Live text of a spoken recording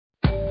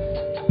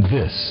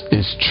This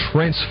is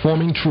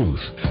Transforming Truth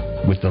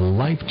with the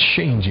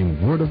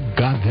life-changing Word of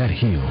God that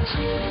heals,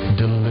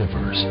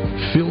 delivers,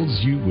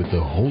 fills you with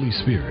the Holy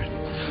Spirit,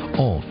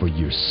 all for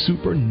your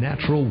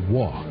supernatural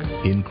walk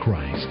in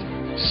Christ.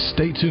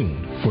 Stay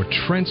tuned for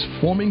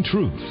Transforming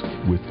Truth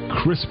with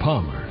Chris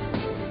Palmer.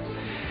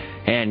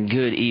 And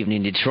good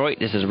evening, Detroit.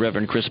 This is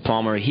Reverend Chris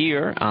Palmer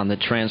here on the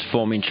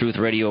Transforming Truth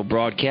radio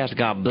broadcast.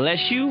 God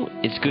bless you.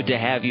 It's good to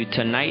have you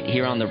tonight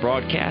here on the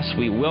broadcast.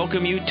 We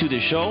welcome you to the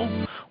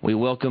show. We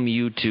welcome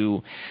you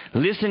to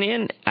listen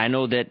in. I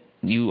know that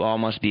you all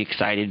must be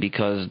excited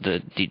because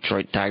the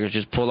Detroit Tigers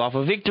just pulled off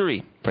a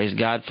victory. Praise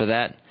God for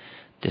that.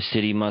 The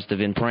city must have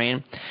been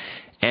praying.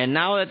 And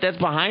now that that's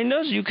behind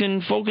us, you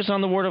can focus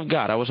on the Word of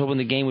God. I was hoping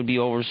the game would be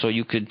over so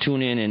you could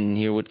tune in and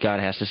hear what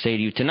God has to say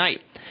to you tonight.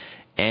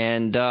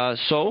 And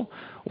so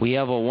we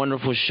have a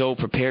wonderful show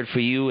prepared for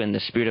you, and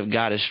the Spirit of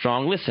God is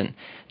strong. Listen,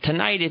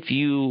 tonight if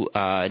you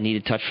need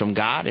a touch from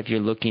God, if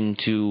you're looking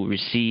to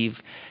receive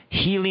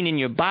healing in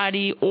your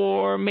body,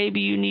 or maybe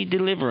you need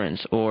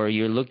deliverance, or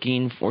you're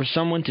looking for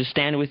someone to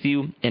stand with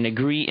you and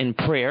agree in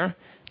prayer,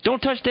 don't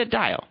touch that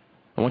dial.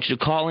 I want you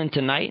to call in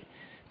tonight,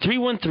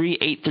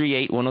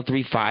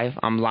 313-838-1035.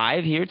 I'm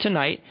live here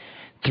tonight,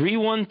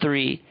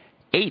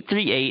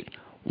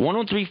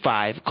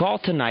 313-838-1035. Call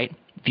tonight.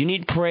 If you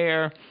need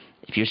prayer,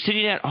 if you're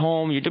sitting at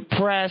home, you're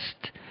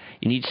depressed,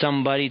 you need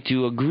somebody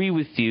to agree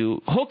with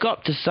you, hook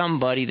up to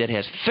somebody that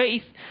has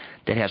faith,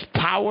 that has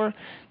power,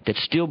 that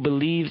still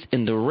believes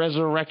in the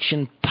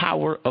resurrection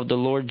power of the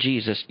Lord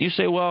Jesus. You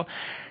say, well,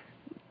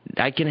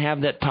 I can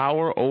have that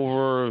power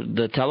over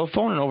the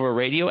telephone and over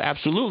radio?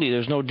 Absolutely.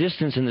 There's no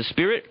distance in the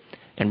Spirit,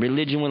 and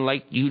religion would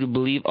like you to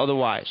believe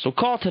otherwise. So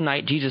call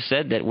tonight. Jesus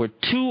said that where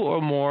two or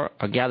more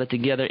are gathered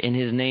together in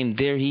His name,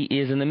 there He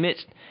is in the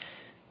midst.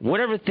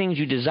 Whatever things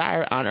you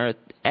desire on earth,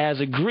 as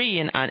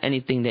agreeing on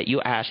anything that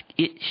you ask,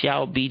 it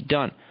shall be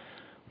done.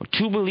 When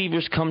two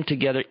believers come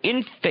together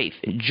in faith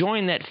and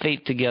join that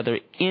faith together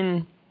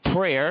in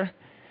prayer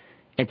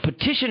and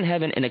petition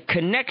heaven, and a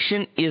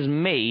connection is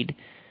made,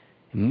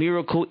 a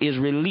miracle is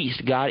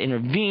released. God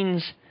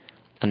intervenes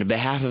on the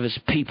behalf of His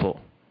people.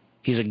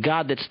 He's a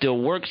God that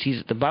still works.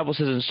 The Bible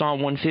says in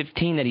Psalm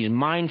 115 that He's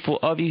mindful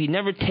of you. He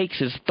never takes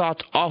His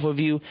thoughts off of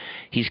you.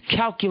 He's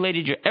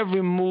calculated your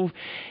every move,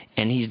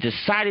 and He's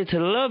decided to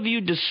love you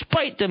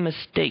despite the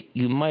mistake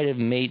you might have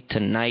made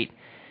tonight.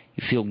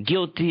 You feel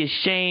guilty,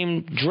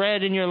 ashamed,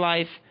 dread in your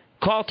life.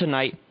 Call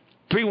tonight,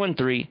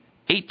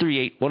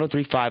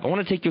 313-838-1035. I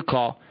want to take your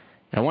call,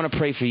 and I want to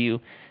pray for you,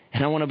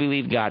 and I want to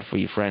believe God for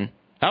you, friend.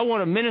 I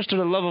want to minister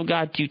the love of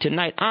God to you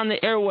tonight on the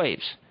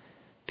airwaves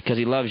because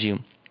He loves you.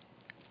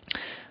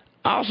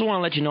 I also want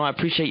to let you know I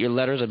appreciate your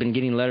letters. I've been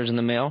getting letters in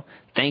the mail.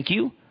 Thank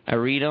you. I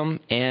read them,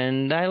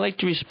 and I like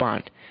to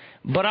respond.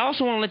 But I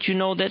also want to let you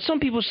know that some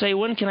people say,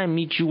 when can I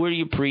meet you? Where do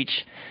you preach?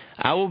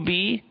 I will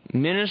be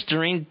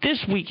ministering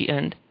this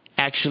weekend,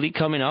 actually,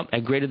 coming up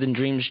at Greater Than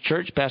Dreams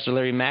Church, Pastor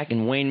Larry Mack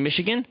in Wayne,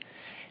 Michigan.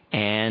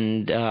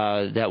 And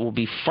that will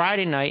be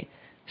Friday night,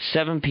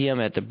 7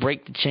 p.m. at the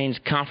Break the Chains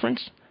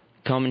Conference.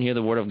 Come and hear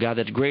the Word of God.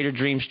 That's Greater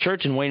Dreams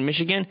Church in Wayne,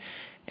 Michigan.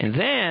 And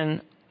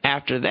then,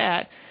 after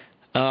that,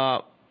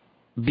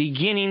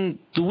 beginning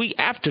the week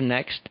after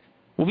next,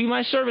 will be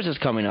my services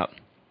coming up.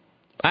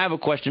 I have a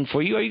question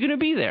for you. Are you going to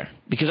be there?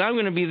 Because I'm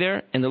going to be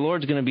there, and the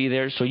Lord's going to be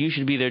there, so you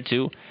should be there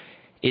too.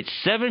 It's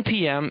 7:30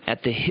 p.m.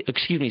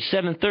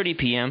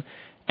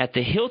 at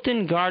the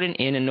Hilton Garden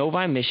Inn in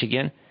Novi,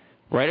 Michigan,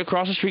 right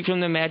across the street from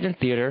the Imagine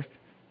Theater.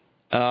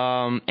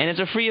 And it's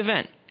a free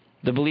event,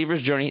 The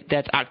Believer's Journey.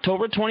 That's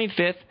October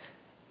 25th,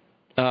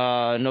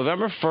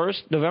 November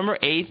 1st, November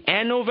 8th,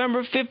 and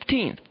November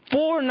 15th.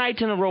 4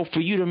 nights in a row for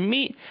you to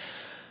meet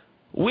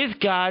with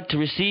God, to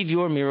receive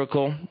your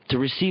miracle, to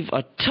receive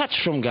a touch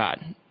from God.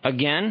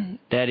 Again,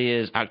 that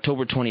is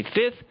October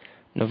 25th,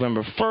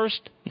 November 1st,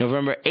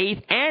 November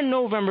 8th, and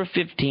November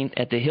 15th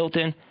at the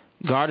Hilton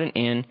Garden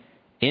Inn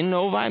in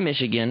Novi,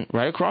 Michigan,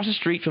 right across the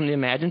street from the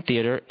Imagine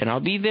Theater. And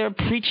I'll be there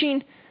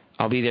preaching,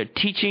 I'll be there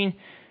teaching,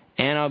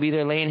 and I'll be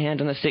there laying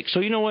hands on the sick. So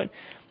you know what?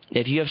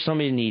 If you have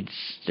somebody that needs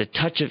the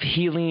touch of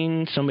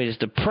healing, somebody that's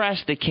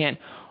depressed, they can't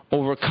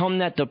overcome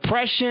that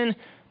depression,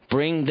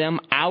 bring them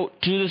out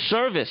to the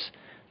service.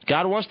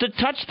 God wants to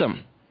touch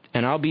them.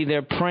 And I'll be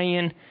there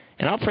praying,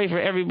 and I'll pray for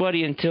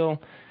everybody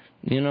until,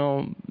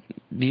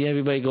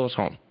 everybody goes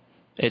home.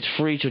 It's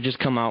free, so just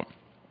come out.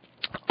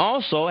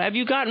 Also, have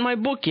you gotten my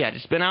book yet?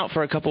 It's been out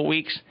for a couple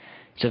weeks.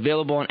 It's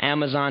available on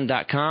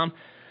Amazon.com.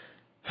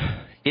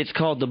 It's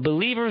called The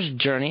Believer's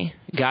Journey,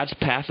 God's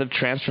Path of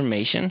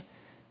Transformation.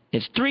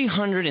 It's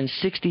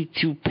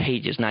 362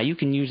 pages. Now, you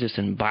can use this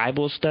in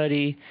Bible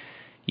study.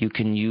 You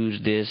can use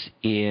this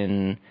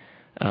in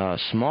a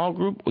small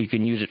group, or you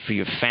can use it for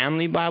your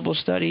family Bible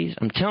studies.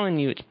 I'm telling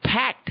you, it's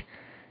packed,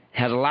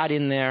 has a lot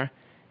in there,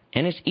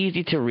 and it's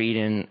easy to read,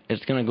 and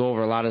it's going to go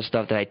over a lot of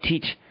stuff that I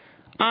teach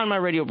on my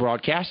radio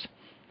broadcast.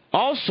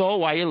 Also,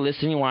 while you're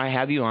listening, while I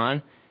have you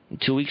on, in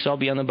 2 weeks I'll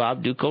be on the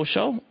Bob Duco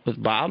Show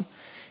with Bob.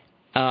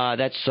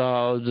 That's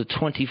the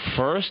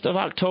 21st of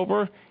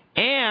October.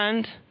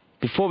 And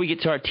before we get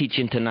to our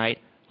teaching tonight,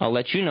 I'll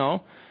let you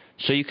know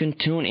so you can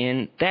tune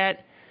in.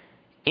 That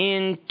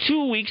in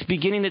 2 weeks,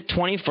 beginning the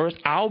 21st,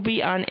 I'll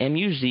be on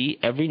MUZ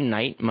every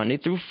night, Monday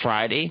through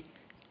Friday,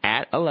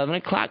 at 11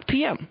 o'clock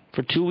p.m.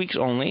 for 2 weeks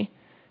only.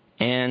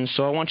 And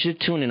so I want you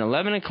to tune in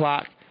 11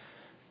 o'clock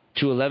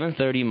to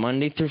 11:30,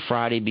 Monday through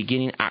Friday,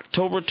 beginning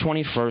October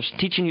 21st,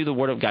 teaching you the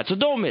Word of God. So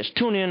don't miss.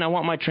 Tune in. I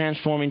want my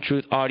Transforming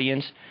Truth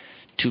audience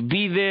to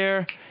be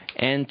there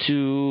and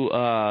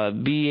to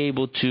be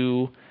able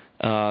to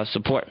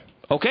support.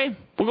 Okay?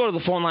 We'll go to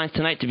the phone lines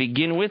tonight to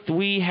begin with.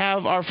 We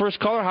have our first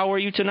caller. How are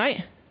you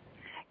tonight?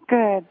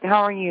 Good.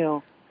 How are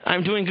you?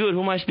 I'm doing good.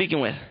 Who am I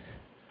speaking with?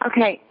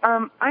 Okay.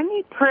 I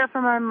need prayer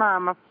for my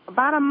mom.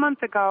 About a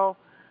month ago,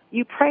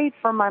 you prayed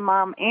for my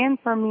mom and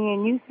for me,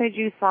 and you said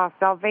you saw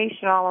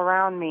salvation all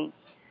around me.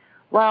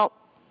 Well,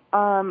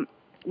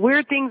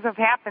 weird things have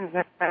happened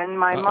since then.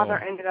 My mother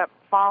ended up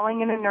falling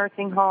in a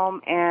nursing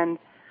home, and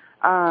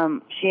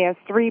she has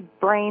 3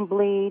 brain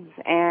bleeds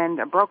and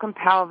a broken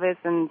pelvis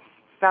and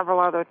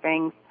several other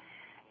things.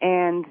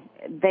 And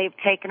they've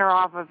taken her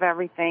off of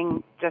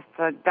everything just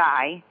to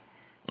die.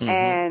 Mm-hmm.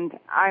 And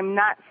I'm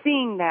not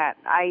seeing that.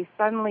 I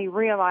suddenly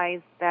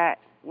realized that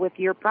with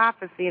your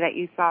prophecy that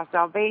you saw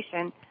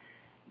salvation,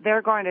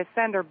 they're going to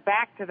send her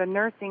back to the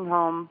nursing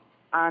home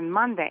on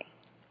Monday.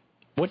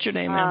 What's your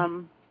name,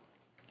 ma'am?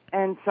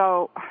 And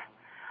so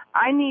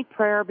I need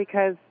prayer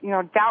because,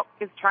 doubt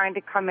is trying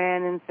to come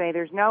in and say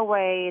there's no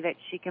way that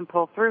she can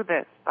pull through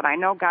this, but I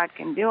know God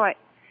can do it.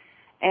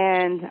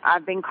 And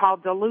I've been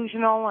called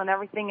delusional and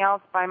everything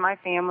else by my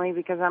family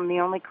because I'm the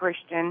only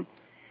Christian.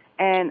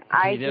 And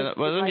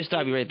let me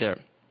stop you right there.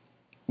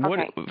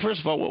 Okay.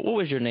 First of all, what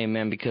was your name,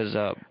 ma'am? Because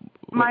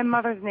my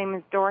mother's name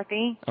is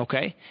Dorothy.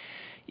 Okay.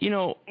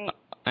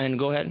 And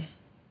go ahead.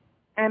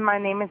 And my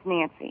name is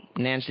Nancy.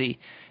 Nancy,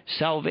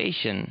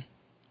 salvation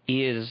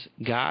is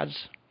God's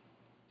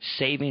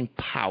saving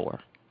power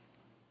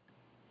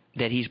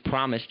that He's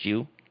promised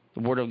you.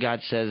 The Word of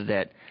God says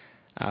that,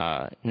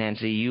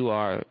 Nancy, you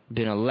are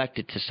been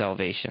elected to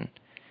salvation.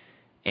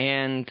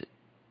 And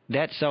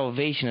that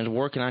salvation is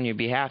working on your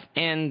behalf.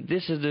 And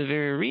this is the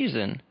very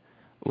reason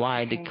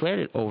why I declared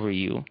it over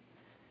you,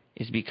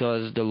 is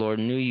because the Lord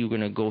knew you were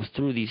going to go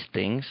through these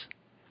things.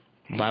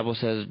 The Bible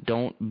says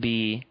don't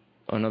be,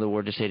 another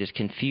word to say it is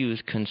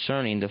confused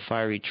concerning the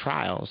fiery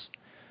trials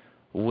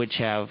which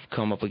have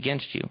come up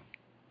against you.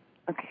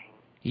 Okay.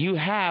 You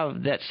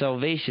have that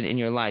salvation in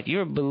your life.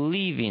 You're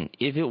believing.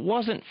 If it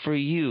wasn't for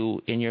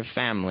you in your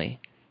family,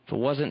 if it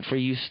wasn't for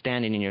you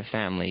standing in your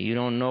family, you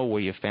don't know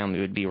where your family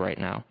would be right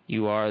now.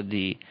 You are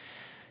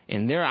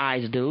in their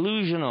eyes,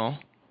 delusional,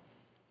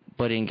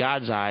 but in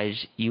God's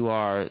eyes, you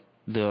are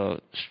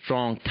the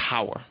strong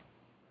tower.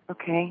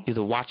 Okay. You're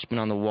the watchman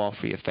on the wall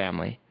for your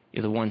family.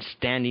 You're the one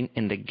standing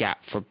in the gap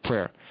for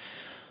prayer.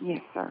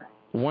 Yes, sir.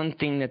 One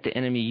thing that the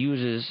enemy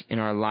uses in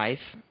our life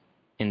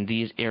in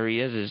these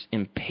areas is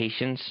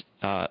impatience,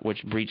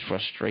 which breeds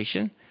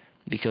frustration,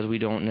 because we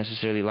don't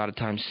necessarily a lot of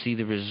times see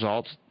the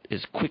results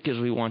as quick as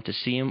we want to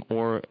see them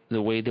or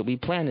the way that we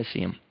plan to see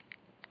them.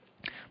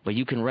 But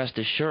you can rest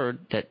assured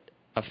that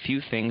a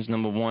few things.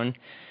 Number one,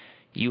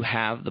 you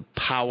have the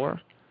power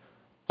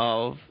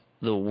of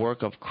the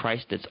work of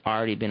Christ that's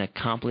already been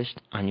accomplished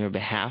on your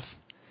behalf.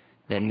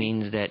 That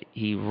means that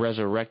He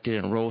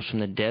resurrected and rose from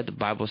the dead. The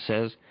Bible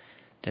says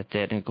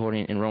that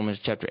according in Romans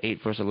chapter 8,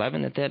 verse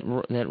 11,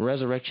 that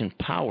resurrection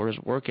power is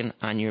working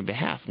on your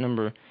behalf.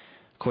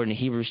 According to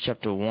Hebrews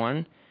chapter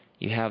 1,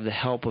 you have the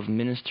help of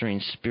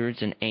ministering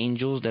spirits and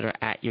angels that are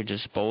at your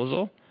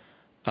disposal.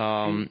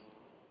 And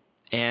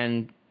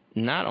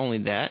not only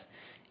that,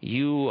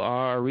 you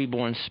are a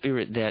reborn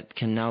spirit that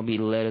can now be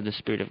led of the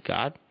Spirit of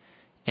God.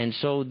 And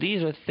so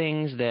these are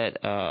things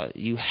that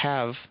you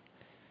have,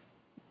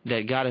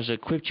 that God has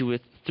equipped you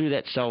with through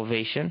that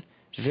salvation.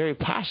 It's very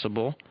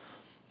possible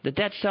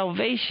that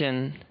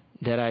salvation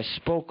that I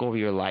spoke over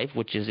your life,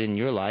 which is in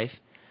your life,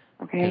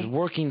 is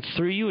working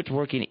through you, it's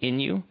working in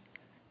you,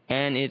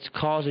 and it's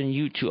causing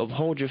you to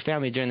uphold your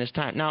family during this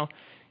time. Now,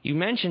 you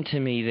mentioned to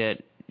me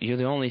that you're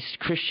the only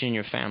Christian in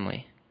your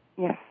family.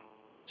 Yes.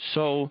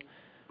 So,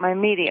 my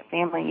immediate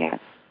family, yes.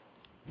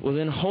 Well,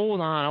 then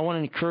hold on. I want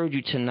to encourage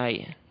you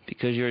tonight,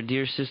 because you're a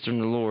dear sister in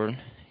the Lord,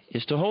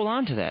 is to hold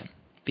on to that,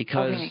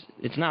 because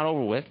it's not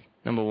over with,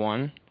 number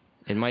one.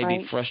 It might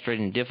be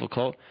frustrating and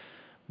difficult,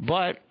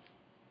 but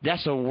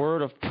that's a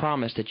word of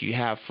promise that you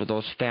have for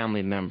those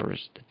family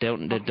members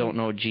that don't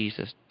know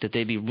Jesus, that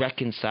they be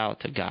reconciled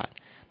to God,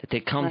 that they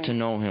come to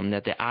know Him,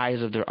 that the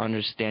eyes of their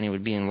understanding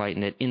would be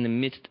enlightened, that in the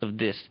midst of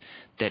this,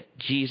 that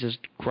Jesus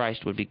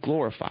Christ would be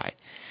glorified.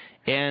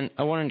 And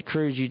I want to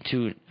encourage you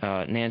to,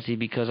 Nancy,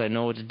 because I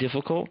know it's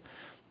difficult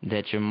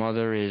that your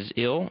mother is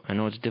ill. I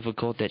know it's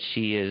difficult that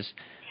she's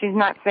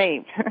not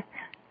saved.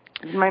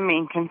 It's my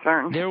main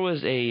concern. There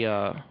was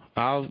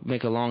I'll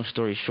make a long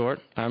story short.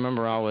 I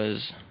remember I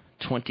was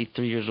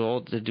 23 years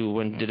old, did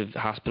a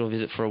hospital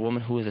visit for a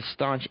woman who was a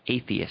staunch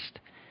atheist.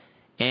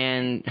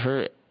 And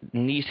her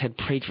niece had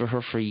prayed for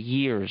her for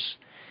years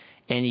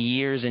and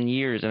years and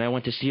years. And I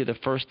went to see her the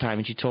first time,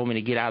 and she told me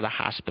to get out of the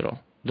hospital.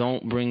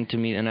 Don't bring to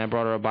me. And I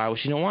brought her a Bible.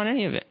 She didn't want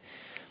any of it.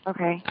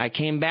 Okay. I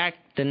came back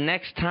the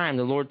next time.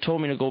 The Lord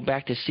told me to go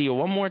back to see her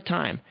one more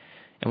time.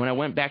 And when I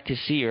went back to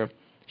see her,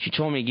 she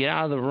told me to get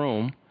out of the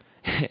room.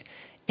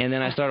 And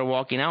then I started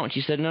walking out, and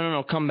she said,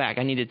 no, come back.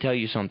 I need to tell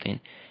you something.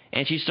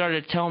 And she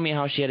started telling me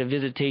how she had a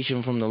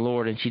visitation from the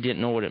Lord, and she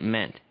didn't know what it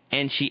meant.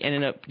 And she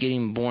ended up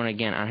getting born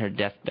again on her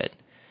deathbed.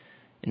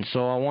 And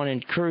so I want to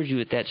encourage you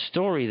with that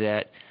story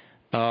that,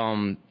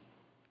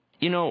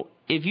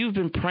 if you've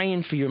been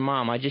praying for your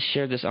mom, I just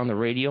shared this on the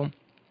radio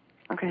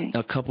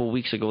a couple of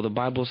weeks ago. The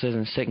Bible says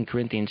in 2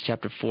 Corinthians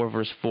chapter 4,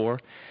 verse 4,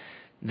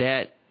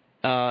 that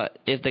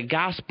if the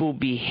gospel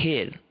be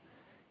hid,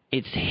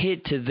 it's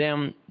hid to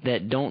them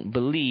that don't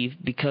believe,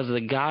 because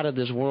the God of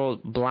this world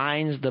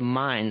blinds the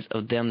minds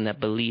of them that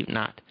believe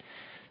not.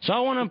 So I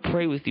want to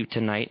pray with you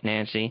tonight,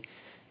 Nancy,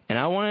 and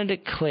I want to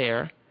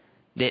declare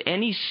that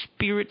any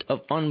spirit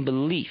of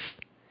unbelief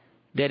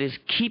that is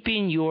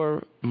keeping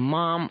your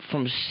mom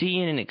from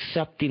seeing and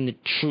accepting the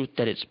truth,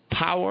 that its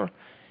power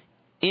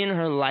in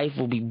her life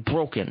will be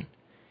broken,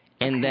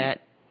 and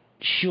that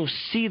she'll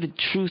see the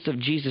truth of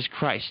Jesus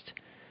Christ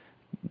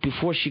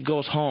before she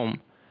goes home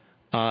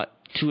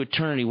to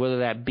eternity, whether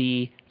that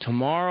be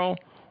tomorrow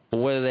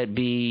or whether that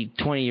be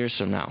 20 years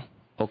from now.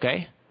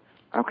 Okay?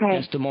 Okay.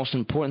 That's the most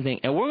important thing.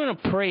 And we're going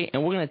to pray,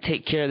 and we're going to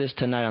take care of this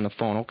tonight on the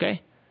phone,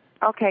 okay?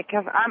 Okay,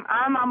 because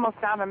I'm almost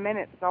out of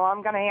minutes, so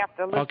I'm going to have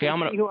to listen to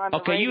you on the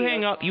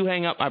radio. You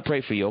hang up. I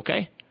pray for you,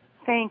 okay?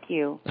 Thank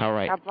you. All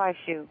right. God bless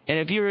you. And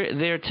if you're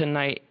there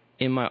tonight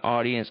in my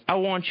audience, I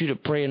want you to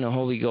pray in the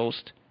Holy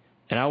Ghost,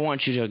 and I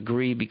want you to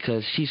agree,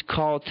 because she's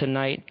called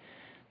tonight.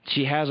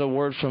 She has a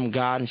word from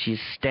God, and she's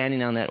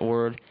standing on that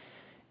word.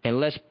 And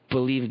let's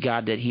believe,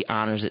 God, that he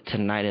honors it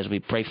tonight as we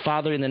pray.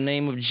 Father, in the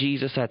name of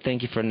Jesus, I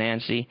thank you for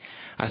Nancy.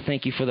 I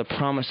thank you for the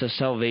promise of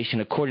salvation.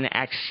 According to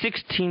Acts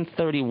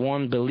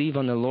 16:31, believe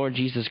on the Lord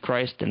Jesus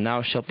Christ, and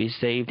thou shalt be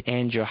saved,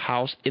 and your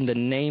house. In the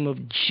name of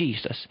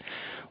Jesus,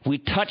 we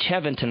touch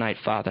heaven tonight,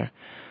 Father.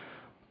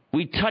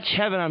 We touch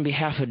heaven on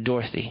behalf of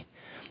Dorothy.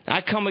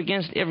 I come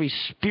against every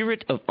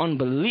spirit of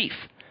unbelief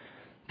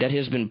that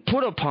has been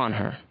put upon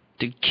her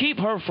to keep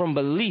her from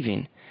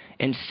believing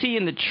and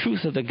seeing the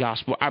truth of the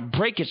gospel. I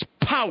break its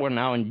power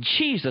now in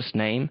Jesus'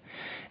 name.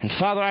 And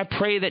Father, I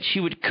pray that she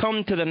would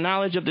come to the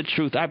knowledge of the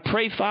truth. I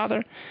pray,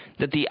 Father,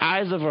 that the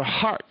eyes of her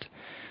heart,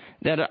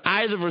 that the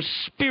eyes of her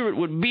spirit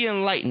would be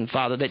enlightened,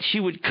 Father, that she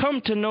would come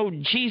to know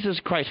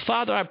Jesus Christ.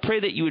 Father, I pray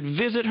that you would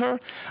visit her.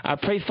 I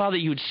pray, Father,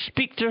 you would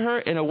speak to her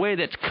in a way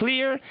that's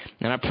clear.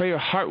 And I pray her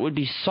heart would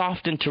be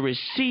softened to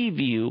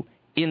receive you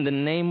in the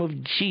name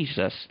of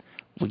Jesus.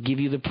 We give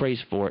you the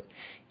praise for it.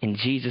 In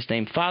Jesus'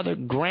 name, Father,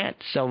 grant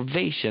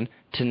salvation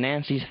to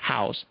Nancy's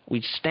house.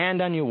 We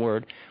stand on your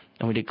word,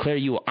 and we declare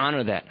you will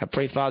honor that. I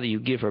pray, Father, you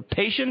give her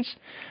patience.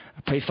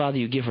 I pray, Father,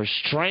 you give her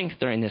strength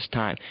during this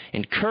time.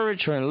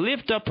 Encourage her and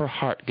lift up her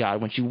heart, God.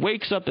 When she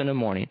wakes up in the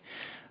morning,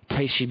 I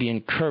pray she be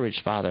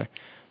encouraged, Father.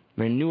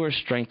 Renew her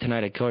strength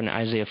tonight according to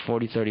Isaiah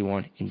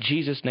 40:31. In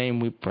Jesus' name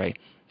we pray.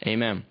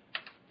 Amen.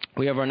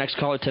 We have our next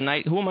caller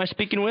tonight. Who am I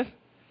speaking with?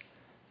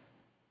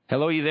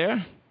 Hello, you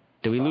there?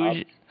 Did we lose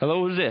you?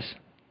 Hello, who's this?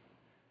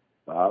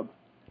 Bob.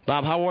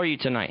 Bob, how are you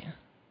tonight?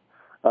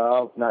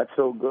 Not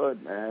so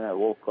good, man. I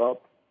woke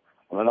up.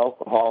 I'm an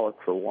alcoholic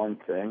for one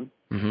thing.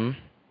 Mm-hmm.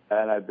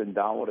 And I've been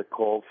down with a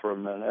cold for a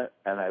minute.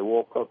 And I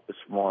woke up this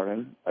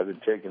morning. I've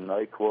been taking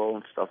NyQuil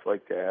and stuff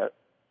like that.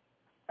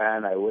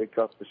 And I wake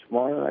up this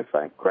morning and I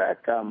find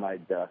crack on my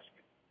desk.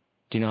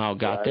 Do you know how it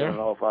got there? I don't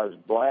know if I was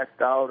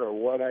blacked out or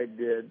what I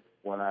did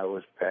when I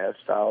was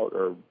passed out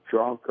or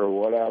drunk or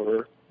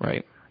whatever.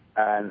 Right.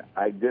 And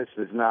this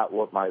is not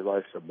what my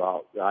life's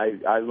about.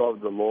 I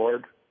love the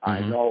Lord. Mm-hmm.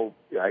 I know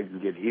I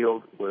can get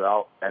healed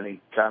without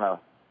any kind of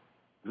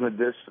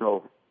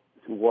medicinal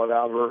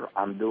whatever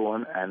I'm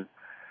doing, and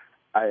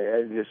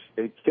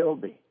it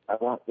killed me.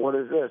 What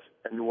is this?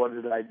 And what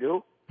did I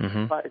do?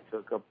 Mm-hmm. I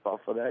took a puff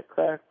of that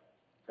crack.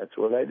 That's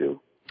what I do,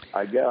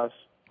 I guess.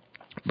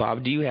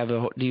 Bob, do you have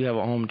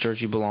a home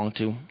church you belong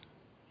to?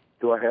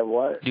 Do I have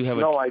what?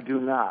 No, I do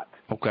not.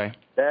 Okay.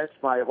 That's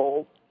my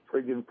whole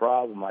friggin'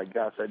 problem, I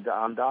guess.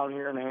 I'm down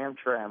here in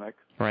Hamtramck.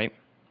 Right.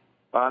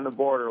 On the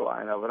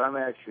borderline of it. I'm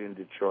actually in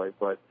Detroit,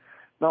 but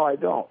no, I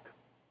don't.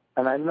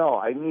 And I know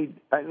I need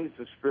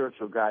some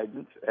spiritual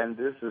guidance, and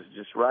this is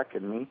just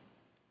wrecking me,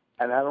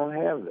 and I don't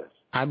have this.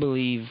 I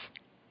believe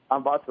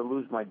I'm about to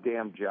lose my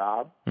damn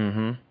job.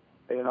 Mm-hmm.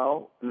 You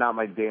know, not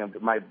my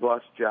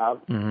blessed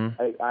job.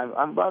 Mm-hmm.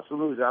 I'm about to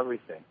lose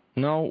everything.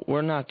 No,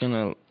 we're not going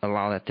to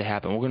allow that to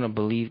happen. We're going to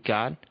believe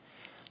God,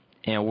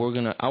 and we're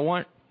going to.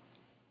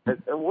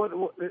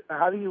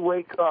 How do you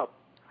wake up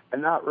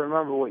and not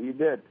remember what you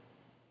did?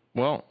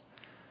 Well,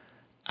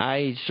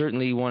 I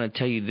certainly want to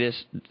tell you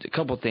this, a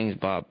couple things,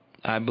 Bob.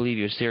 I believe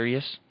you're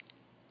serious.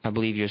 I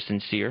believe you're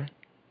sincere.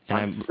 And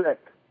I'm sick.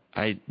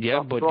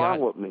 What's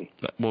wrong with me?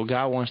 Well,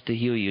 God wants to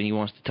heal you, and he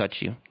wants to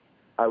touch you.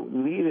 I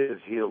need his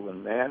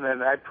healing, man.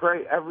 And I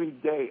pray every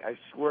day. I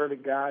swear to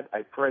God,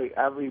 I pray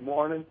every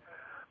morning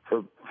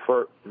for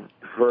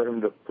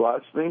him to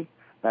bless me.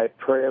 I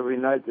pray every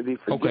night that he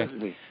forgives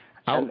me.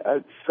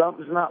 And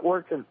something's not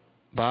working.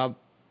 Bob,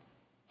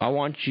 I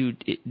want you,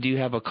 do you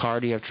have a car?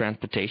 Do you have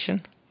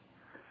transportation?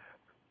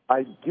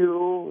 I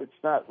do. It's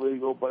not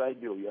legal, but I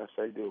do. Yes,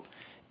 I do.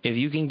 If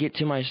you can get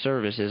to my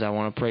services, I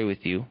want to pray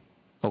with you.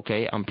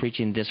 Okay? I'm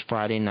preaching this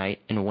Friday night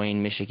in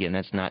Wayne, Michigan.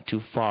 That's not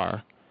too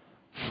far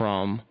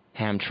from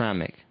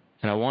Hamtramck.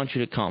 And I want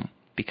you to come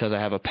because I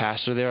have a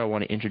pastor there I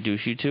want to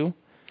introduce you to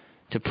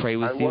pray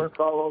with you. I work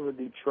all over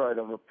Detroit.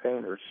 I'm a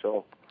painter,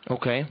 so.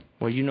 Okay.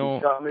 Well, you know.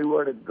 You tell me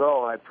where to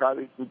go. I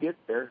probably can get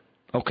there.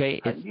 Okay.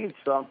 I need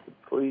something,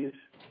 please.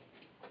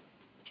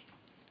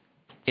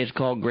 It's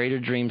called Greater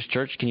Dreams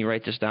Church. Can you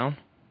write this down?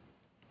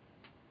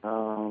 I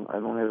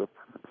don't have it in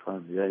front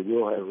of me. I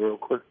will have it real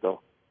quick,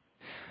 though.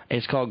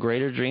 It's called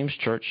Greater Dreams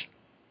Church,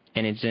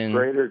 and it's in...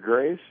 Greater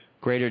Grace?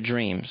 Greater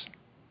Dreams.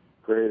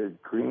 Greater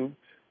Dreams?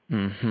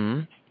 Mm-hmm.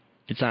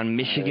 It's on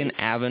Michigan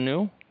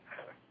Avenue.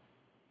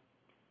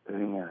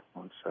 Hang on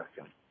 1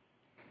 second.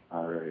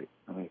 All right.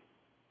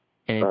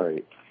 All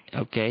right.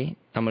 Okay.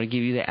 I'm going to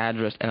give you the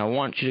address, and I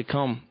want you to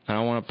come, and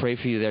I want to pray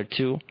for you there,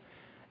 too.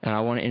 And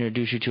I want to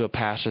introduce you to a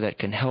pastor that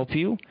can help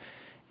you,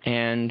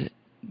 and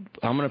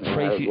I'm going to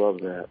pray for you. I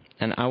love that.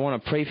 And I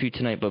want to pray for you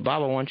tonight. But,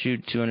 Bob, I want you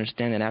to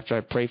understand that after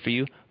I pray for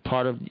you,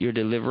 part of your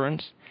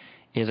deliverance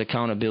is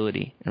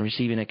accountability and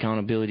receiving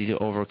accountability to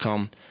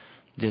overcome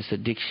this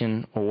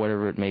addiction or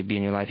whatever it may be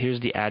in your life. Here's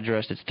the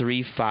address. It's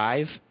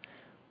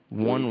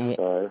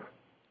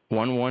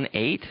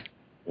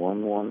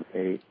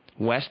 118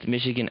 West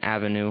Michigan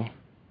Avenue.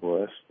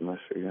 West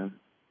Michigan.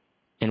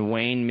 In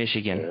Wayne,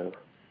 Michigan. Yeah.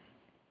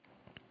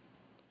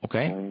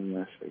 Okay? Wayne,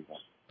 Michigan.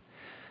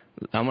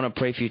 I'm going to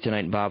pray for you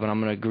tonight, Bob, and I'm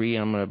going to agree,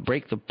 and I'm going to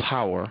break the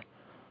power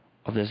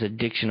of this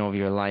addiction over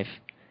your life,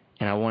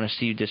 and I want to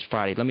see you this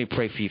Friday. Let me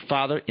pray for you.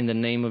 Father, in the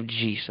name of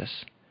Jesus,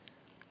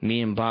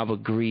 me and Bob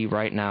agree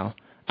right now.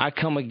 I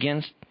come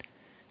against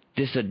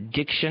this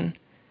addiction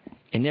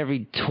and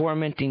every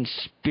tormenting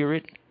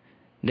spirit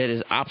that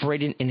is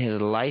operating in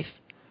his life.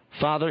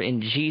 Father,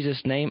 in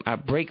Jesus' name, I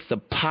break the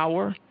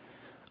power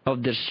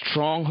of this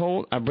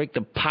stronghold. I break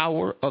the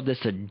power of this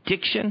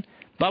addiction.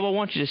 Bob, I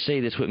want you to say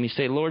this with me.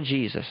 Say, Lord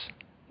Jesus.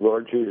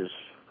 Lord Jesus.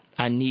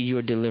 I need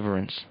your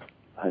deliverance.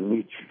 I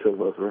need your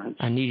deliverance.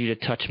 I need you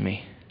to touch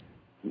me.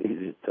 I need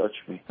you to touch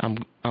me. I'm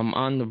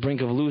on the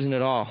brink of losing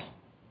it all.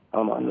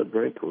 I'm on the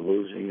brink of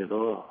losing it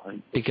all.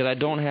 Because I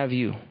don't have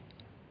you.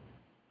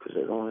 Because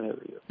I don't have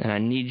you. And I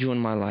need you in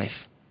my life.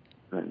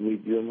 I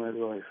need you in my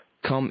life.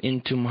 Come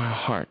into my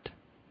heart.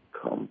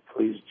 Come,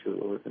 please, dear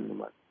Lord, into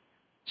my...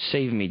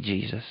 Save me,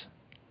 Jesus.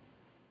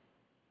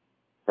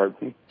 Pardon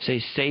me? Say,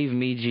 save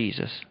me,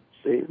 Jesus.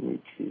 Save me,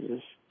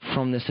 Jesus.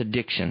 From this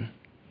addiction.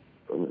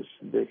 From this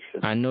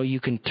addiction. I know you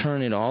can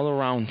turn it all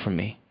around for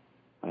me.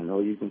 I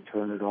know you can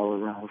turn it all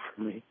around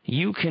for me.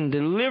 You can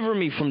deliver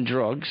me from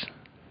drugs.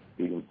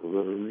 You can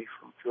deliver me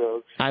from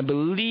drugs. I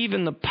believe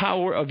in the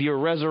power of your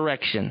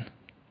resurrection.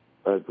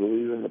 I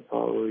believe in the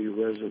power of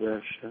your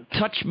resurrection.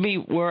 Touch me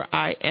where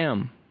I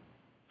am.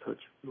 Touch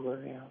me where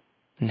I am.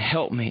 And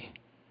help me.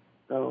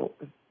 Help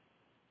me.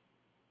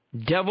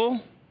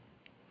 Devil.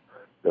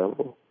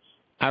 Devil.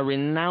 I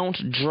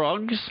renounce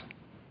drugs.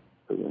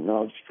 I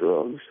renounce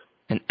drugs.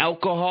 And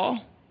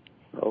alcohol.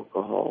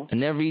 Alcohol.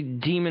 And every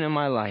demon in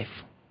my life.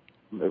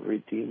 Every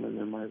demon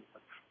in my life.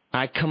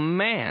 I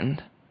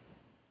command.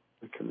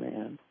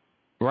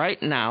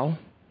 Right now.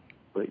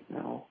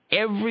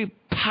 Every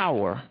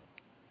power.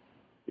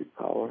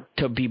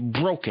 To be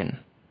broken.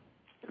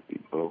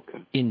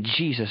 In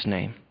Jesus'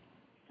 name.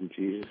 In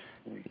Jesus'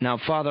 name. Now,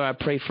 Father, I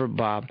pray for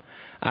Bob.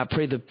 I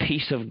pray the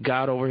peace of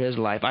God over his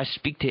life. I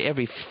speak to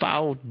every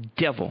foul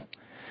devil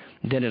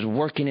that is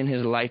working in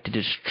his life to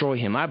destroy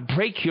him. I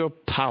break your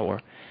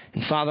power.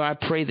 And Father, I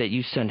pray that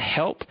you send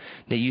help,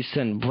 that you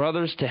send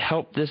brothers to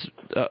help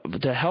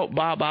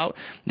Bob out,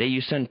 that you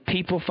send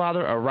people,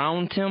 Father,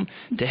 around him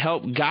to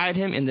help guide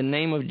him in the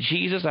name of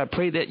Jesus. I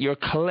pray that your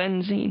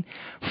cleansing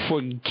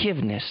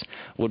forgiveness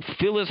would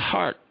fill his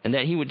heart and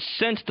that he would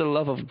sense the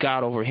love of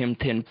God over him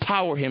to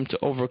empower him to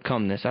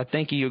overcome this. I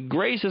thank you. Your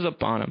grace is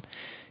upon him.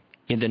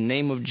 In the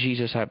name of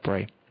Jesus, I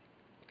pray.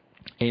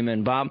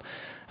 Amen. Bob,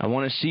 I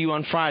want to see you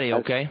on Friday,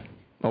 okay?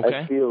 Okay?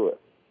 I feel it.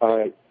 All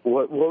right.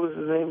 What was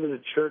the name of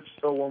the church?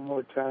 So one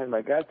more time.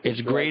 I got this.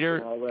 It's Greater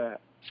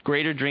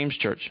Dreams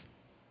Church.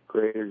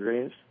 Greater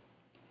Dreams?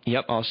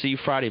 Yep. I'll see you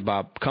Friday,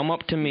 Bob. Come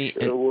up to me.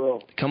 Sure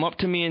will. Come up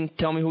to me and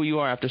tell me who you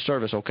are after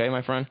service, okay,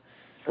 my friend?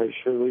 I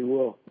surely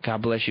will.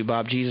 God bless you,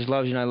 Bob. Jesus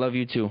loves you, and I love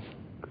you too.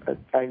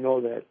 I know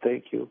that.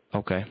 Thank you.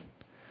 Okay.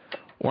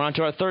 We're on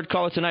to our third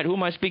caller tonight. Who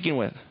am I speaking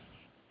with?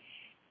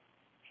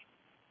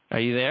 Are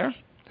you there?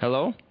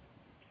 Hello?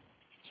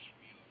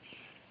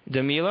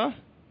 Damila?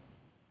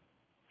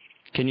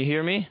 Can you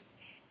hear me?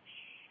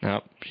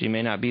 No, she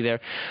may not be there.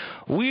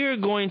 We're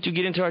going to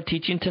get into our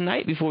teaching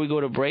tonight before we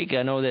go to break.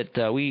 I know that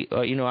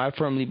I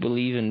firmly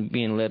believe in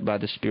being led by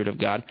the Spirit of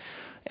God.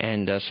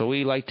 And so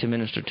we like to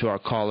minister to our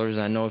callers.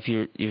 I know if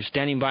you're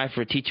standing by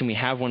for a teaching, we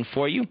have one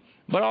for you.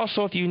 But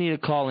also if you need a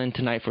call in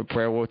tonight for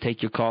prayer, we'll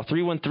take your call.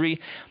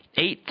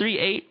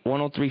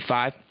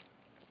 313-838-1035.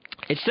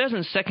 It says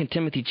in 2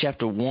 Timothy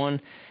chapter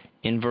 1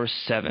 in verse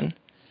 7,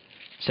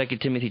 2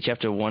 Timothy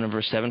chapter 1 and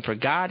verse 7, for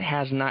God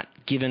has not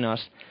given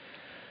us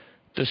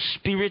the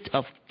spirit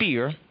of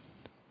fear,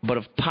 but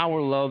of power,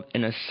 love,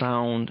 and a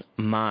sound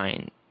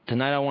mind.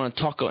 Tonight I want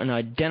to talk and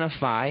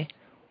identify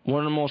one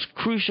of the most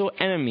crucial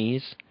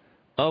enemies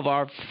of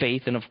our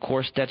faith, and of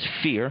course that's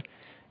fear.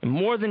 And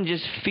more than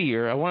just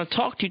fear, I want to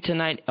talk to you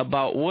tonight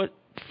about what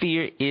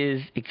fear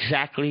is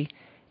exactly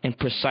and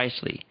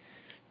precisely.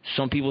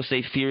 Some people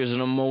say fear is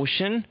an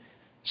emotion.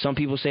 Some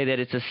people say that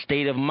it's a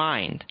state of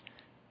mind.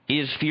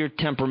 Is fear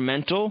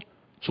temperamental?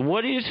 So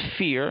what is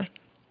fear,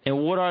 and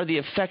what are the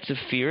effects of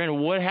fear, and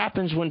what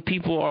happens when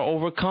people are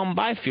overcome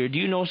by fear? Do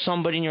you know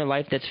somebody in your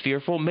life that's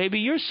fearful? Maybe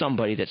you're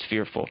somebody that's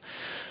fearful.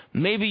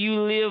 Maybe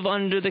you live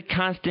under the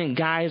constant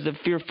guise of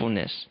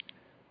fearfulness.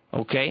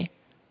 Okay?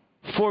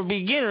 For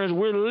beginners,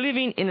 we're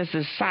living in a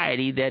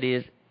society that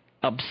is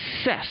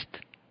obsessed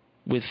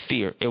with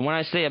fear. And when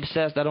I say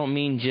obsessed, I don't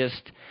mean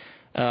just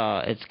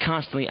it's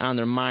constantly on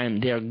their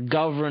mind. They're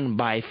governed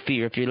by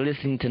fear. If you're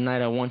listening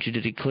tonight, I want you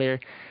to declare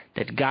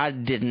that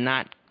God did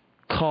not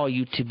call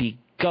you to be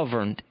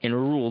governed and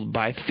ruled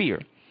by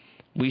fear.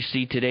 We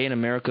see today in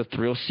America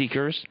thrill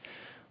seekers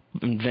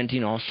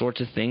inventing all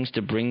sorts of things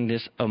to bring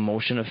this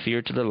emotion of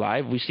fear to their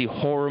life. We see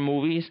horror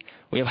movies.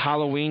 We have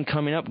Halloween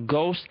coming up.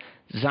 Ghosts,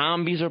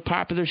 zombies are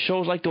popular.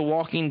 Shows like The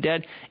Walking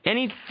Dead.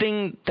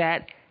 Anything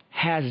that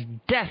has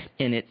death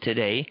in it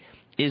today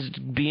is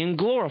being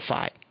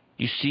glorified.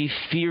 You see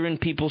fear in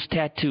people's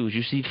tattoos.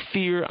 You see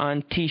fear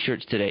on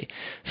T-shirts today.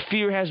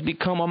 Fear has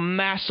become a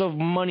massive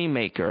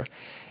moneymaker,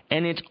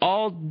 and it's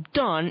all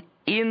done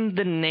in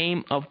the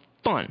name of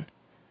fun.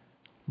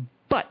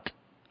 But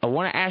I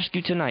want to ask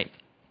you tonight,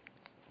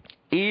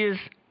 is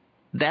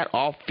that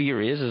all fear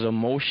is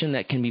emotion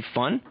that can be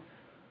fun?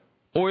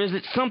 Or is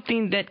it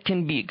something that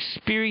can be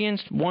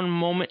experienced one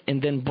moment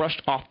and then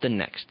brushed off the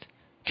next?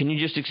 Can you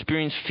just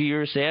experience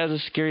fear, say, as a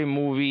scary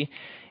movie,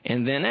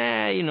 and then,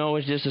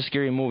 it's just a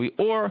scary movie?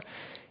 Or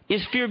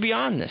is fear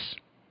beyond this?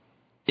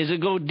 Is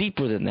it go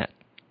deeper than that?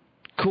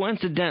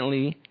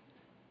 Coincidentally,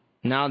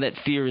 now that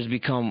fear has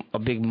become a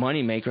big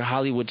moneymaker,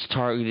 Hollywood's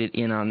targeted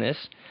in on this,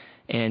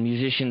 and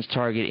musicians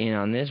target in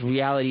on this.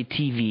 Reality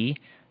TV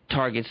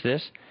targets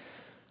this.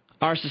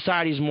 Our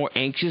society is more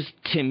anxious,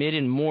 timid,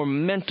 and more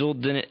mental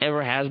than it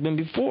ever has been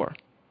before.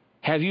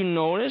 Have you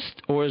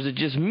noticed, or is it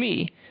just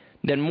me,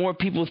 that more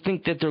people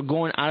think that they're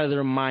going out of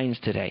their minds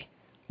today?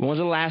 When was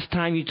the last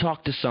time you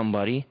talked to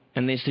somebody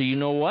and they say, you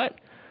know what?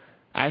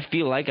 I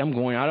feel like I'm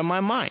going out of my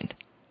mind.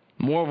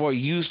 More of our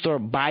youth are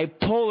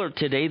bipolar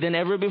today than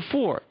ever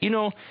before.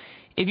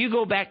 If you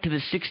go back to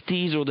the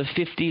 60s or the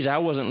 50s, I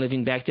wasn't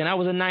living back then. I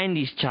was a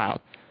 90s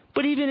child.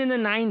 But even in the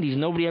 90s,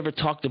 nobody ever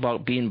talked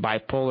about being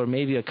bipolar.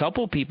 Maybe a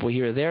couple people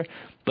here or there.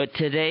 But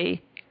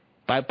today,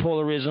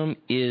 bipolarism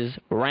is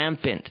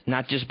rampant.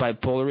 Not just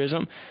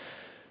bipolarism,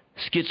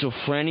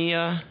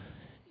 schizophrenia.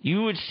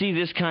 You would see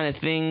this kind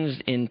of things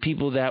in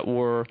people that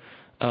were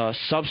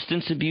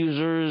substance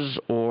abusers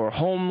or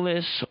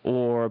homeless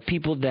or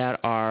people that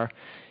are,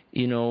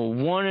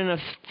 one in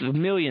a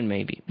million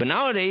maybe. But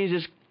nowadays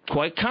it's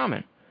quite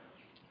common.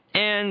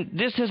 And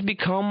this has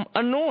become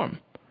a norm.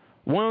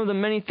 One of the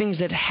many things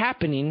that's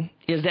happening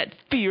is that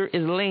fear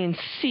is laying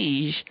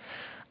siege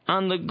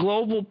on the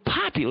global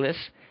populace,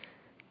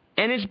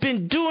 and it's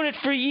been doing it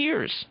for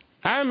years.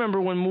 I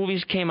remember when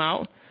movies came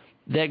out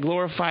that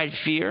glorified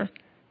fear.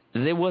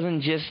 There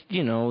wasn't just,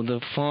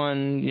 the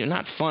fun,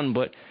 not fun,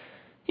 but,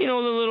 the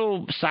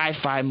little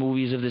sci-fi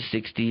movies of the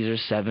 60s or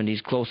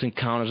 70s, Close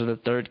Encounters of the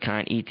Third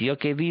Kind, E.T.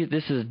 Okay,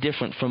 this is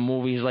different from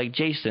movies like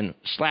Jason,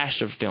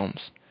 slasher films.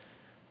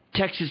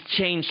 Texas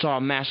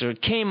Chainsaw Massacre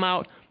came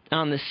out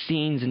on the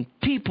scenes, and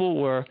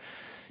people were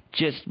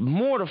just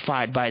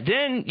mortified by it.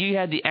 Then you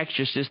had The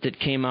Exorcist that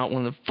came out,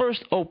 one of the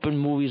first open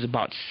movies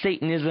about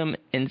Satanism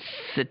and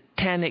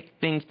satanic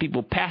things,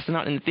 people passing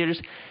out in the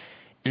theaters.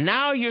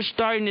 Now you're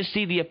starting to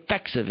see the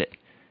effects of it.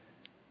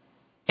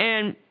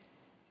 And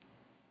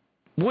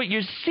what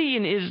you're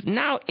seeing is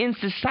now in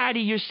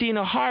society you're seeing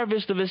a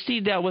harvest of a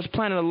seed that was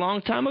planted a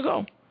long time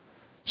ago.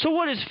 So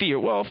what is fear?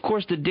 Well, of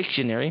course, the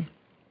dictionary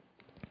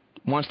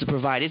wants to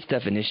provide its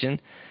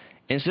definition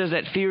and says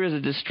that fear is a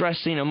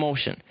distressing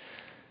emotion.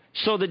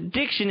 So the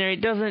dictionary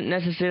doesn't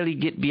necessarily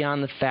get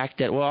beyond the fact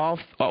that,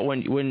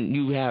 when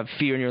you have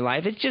fear in your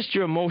life, it's just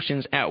your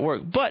emotions at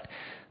work. But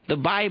the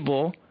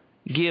Bible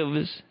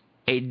gives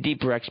a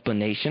deeper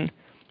explanation,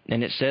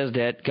 and it says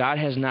that God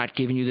has not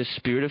given you the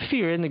spirit of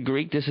fear. In the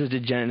Greek, this is the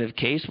genitive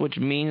case, which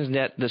means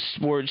that the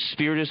word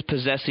spirit is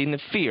possessing the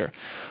fear,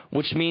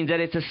 which means that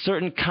it's a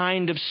certain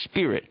kind of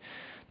spirit.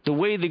 The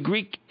way the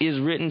Greek is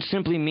written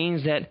simply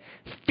means that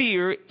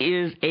fear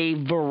is a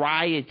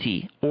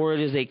variety, or it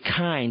is a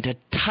kind, a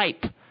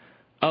type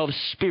of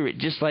spirit,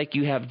 just like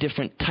you have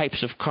different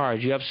types of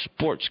cars. You have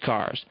sports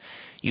cars,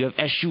 you have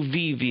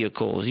SUV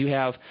vehicles, you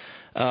have,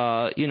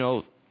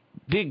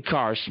 big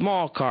cars,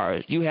 small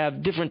cars. You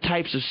have different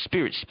types of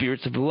spirits.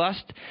 Spirits of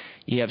lust.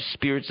 You have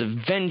spirits of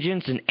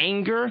vengeance and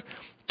anger.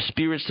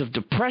 Spirits of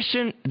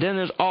depression. Then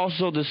there's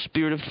also the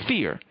spirit of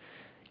fear.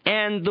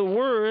 And the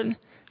word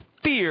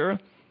fear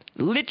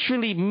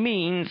literally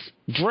means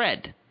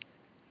dread.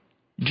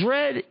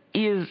 Dread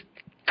is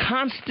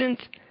constant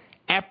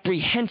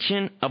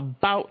apprehension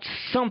about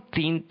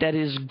something that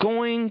is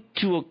going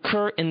to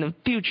occur in the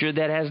future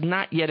that has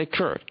not yet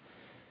occurred.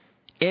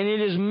 And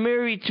it is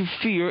married to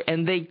fear,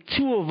 and they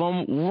two of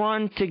them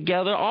run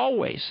together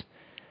always.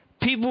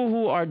 People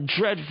who are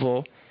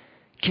dreadful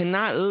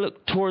cannot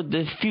look toward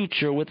the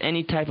future with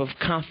any type of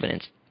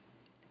confidence.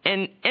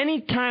 And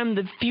any time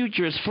the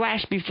future is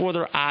flashed before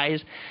their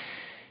eyes,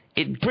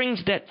 it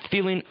brings that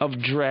feeling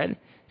of dread.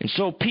 And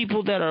so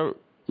people that are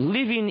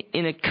living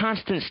in a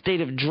constant state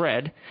of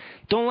dread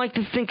don't like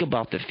to think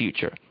about the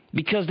future,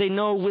 because they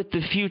know with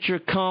the future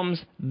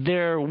comes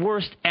their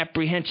worst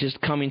apprehensions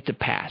coming to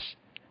pass.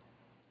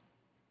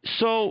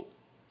 So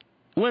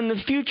when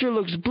the future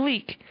looks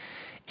bleak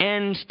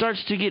and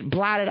starts to get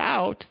blotted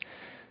out,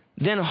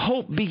 then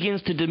hope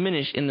begins to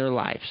diminish in their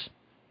lives.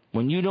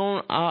 When you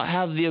don't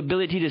have the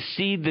ability to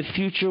see the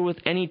future with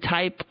any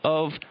type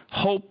of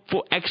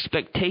hopeful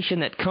expectation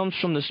that comes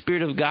from the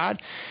Spirit of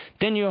God,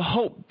 then your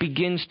hope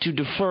begins to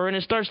defer, and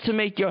it starts to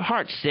make your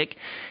heart sick,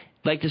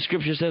 like the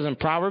Scripture says in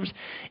Proverbs.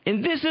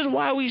 And this is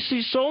why we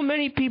see so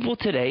many people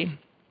today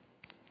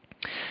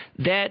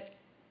that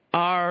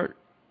are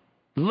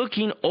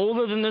looking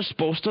older than they're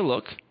supposed to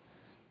look.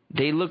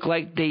 They look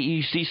like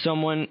you see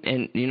someone,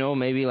 and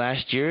maybe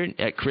last year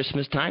at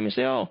Christmas time, you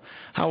say, "Oh,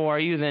 how are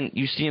you?" Then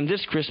you see them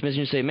this Christmas, and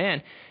you say,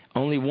 "Man,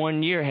 only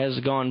 1 year has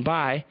gone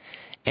by,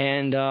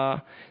 and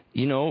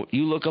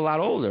you look a lot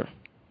older."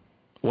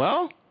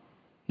 Well,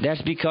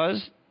 that's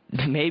because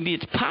maybe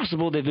it's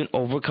possible they've been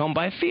overcome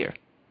by fear.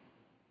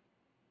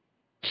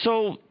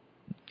 So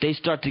they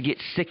start to get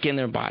sick in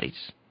their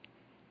bodies,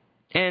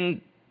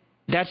 and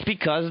that's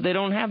because they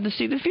don't have to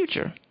see the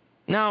future.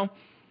 Now,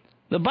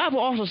 the Bible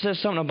also says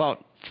something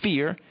about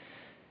fear,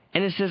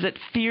 and it says that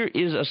fear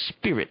is a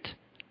spirit.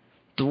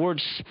 The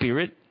word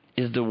spirit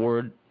is the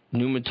word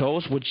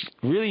pneumatos, which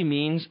really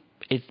means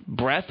it's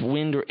breath,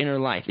 wind, or inner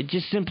life. It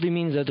just simply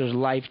means that there's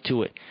life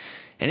to it.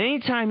 And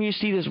anytime you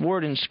see this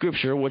word in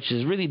Scripture, which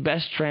is really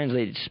best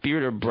translated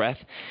spirit or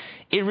breath,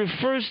 it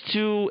refers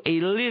to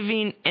a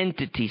living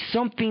entity,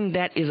 something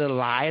that is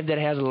alive, that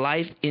has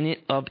life in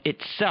it of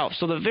itself.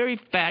 So the very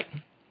fact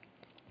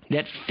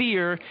that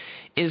fear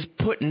is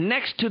put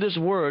next to this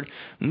word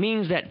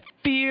means that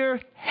fear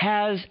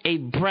has a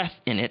breath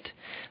in it.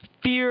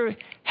 Fear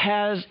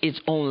has its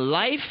own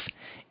life.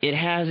 It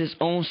has its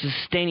own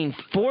sustaining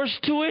force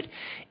to it.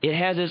 It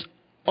has its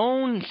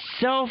own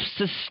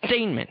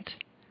self-sustainment.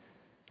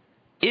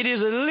 It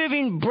is a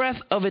living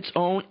breath of its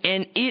own,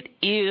 and it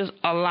is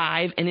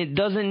alive, and it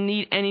doesn't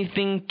need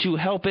anything to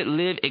help it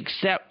live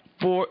except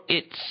for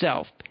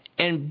itself.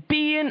 And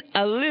being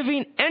a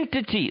living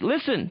entity,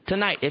 listen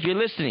tonight, if you're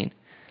listening,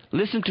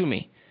 listen to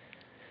me.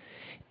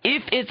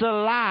 If it's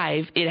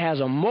alive, it has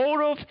a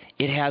motive,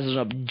 it has an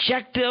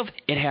objective,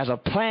 it has a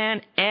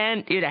plan,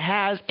 and it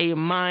has a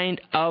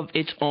mind of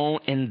its own,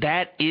 and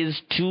that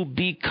is to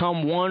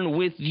become one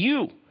with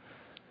you.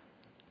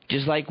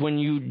 Just like when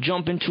you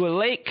jump into a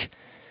lake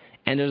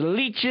and there's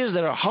leeches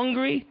that are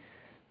hungry,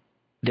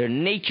 their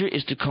nature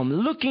is to come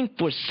looking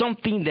for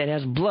something that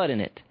has blood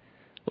in it.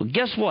 Well,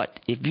 guess what?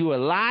 If you're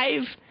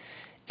alive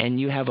and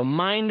you have a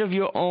mind of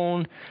your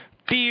own,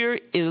 fear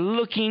is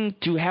looking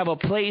to have a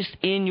place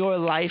in your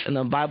life. And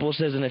the Bible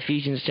says in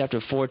Ephesians chapter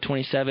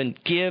 4:27,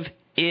 give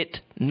it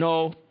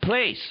no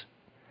place.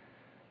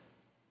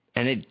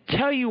 And they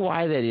tell you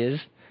why that is.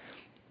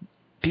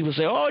 People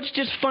say, oh, it's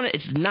just fun.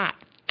 It's not.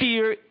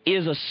 Fear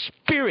is a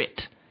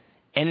spirit,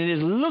 and it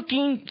is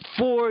looking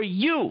for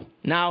you.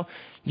 Now,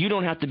 you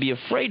don't have to be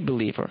afraid,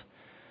 believer.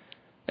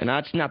 And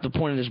that's not the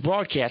point of this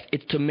broadcast.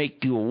 It's to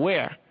make you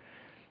aware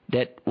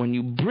that when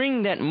you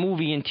bring that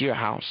movie into your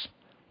house,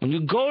 when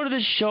you go to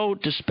the show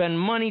to spend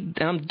money,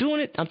 and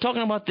I'm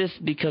talking about this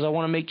because I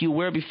want to make you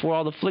aware before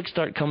all the flicks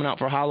start coming out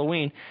for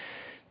Halloween,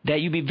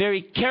 that you be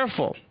very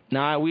careful.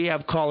 Now, we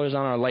have callers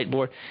on our light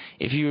board.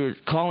 If you're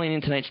calling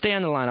in tonight, stay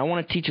on the line. I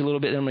want to teach you a little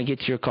bit, then I'm going to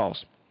get to your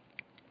calls.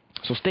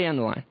 So stay on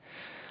the line.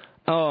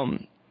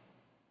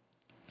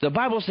 The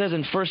Bible says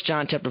in 1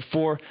 John chapter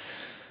 4,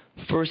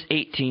 verse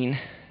 18,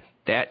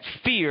 that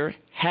fear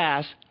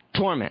has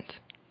torment.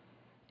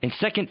 In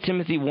 2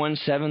 Timothy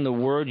 1:7, the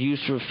word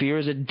used for fear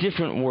is a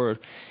different word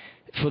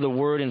for the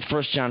word in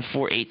 1 John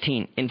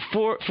 4:18. In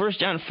 1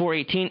 John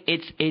 4:18,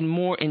 it's a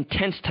more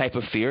intense type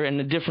of fear, and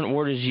a different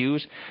word is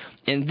used.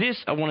 And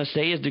this, I want to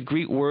say, is the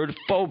Greek word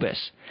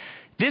phobos.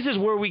 This is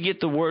where we get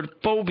the word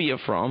phobia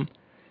from.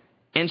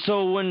 And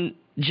so when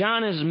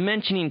John is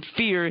mentioning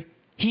fear,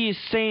 he is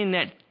saying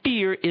that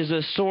fear is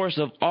a source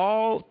of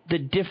all the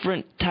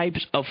different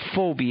types of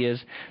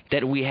phobias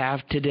that we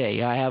have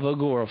today. I have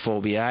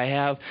agoraphobia. I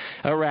have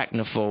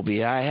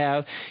arachnophobia. I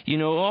have,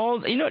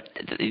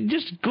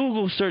 just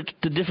Google search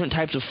the different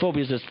types of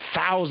phobias. There's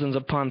thousands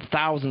upon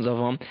thousands of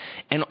them.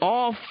 And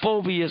all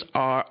phobias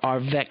are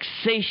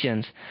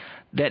vexations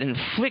that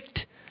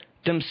inflict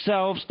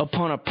themselves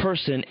upon a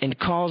person and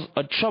cause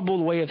a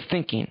troubled way of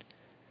thinking.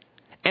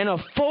 And a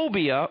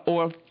phobia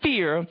or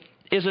fear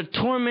is a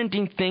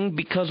tormenting thing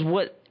because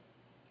what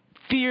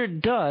fear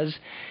does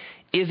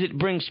is it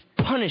brings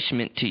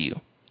punishment to you.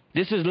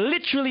 This is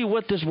literally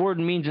what this word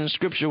means in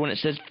Scripture when it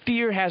says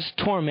fear has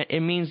torment. It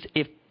means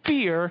if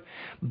fear,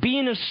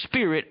 being a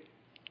spirit,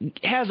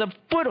 has a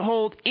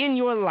foothold in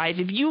your life,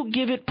 if you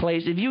give it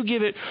place, if you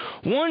give it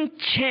one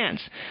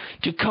chance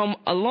to come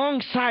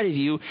alongside of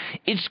you,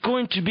 it's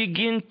going to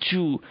begin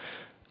to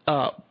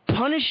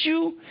punish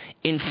you,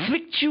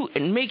 inflict you,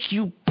 and make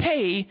you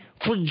pay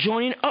for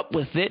joining up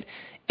with it.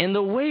 And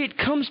the way it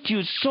comes to you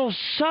is so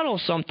subtle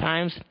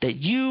sometimes that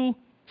you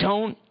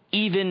don't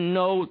even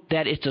know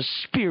that it's a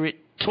spirit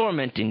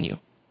tormenting you.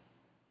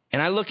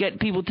 And I look at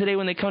people today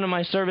when they come to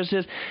my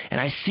services, and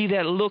I see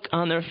that look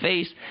on their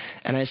face,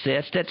 and I say,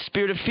 that's that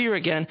spirit of fear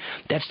again.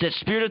 That's that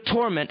spirit of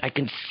torment. I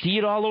can see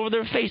it all over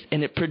their face,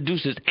 and it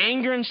produces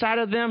anger inside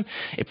of them.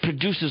 It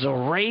produces a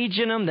rage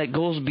in them that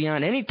goes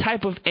beyond any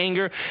type of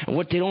anger. And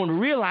what they don't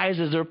realize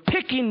is they're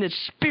picking this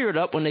spirit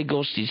up when they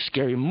go see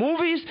scary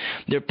movies.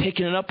 They're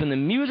picking it up in the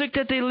music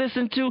that they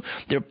listen to.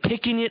 They're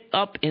picking it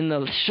up in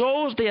the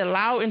shows they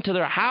allow into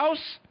their house.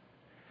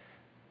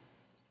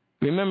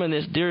 Remember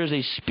this, there is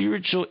a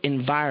spiritual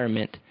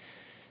environment.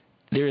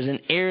 There is an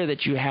air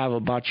that you have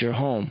about your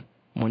home.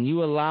 When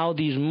you allow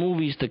these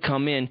movies to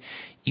come in,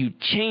 you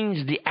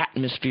change the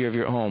atmosphere of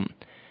your home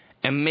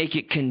and make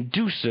it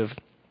conducive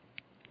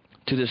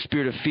to the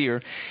spirit of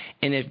fear.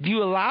 And if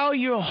you allow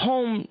your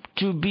home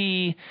to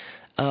be,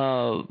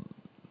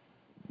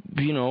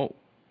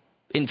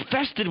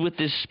 infested with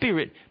this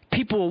spirit,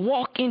 people will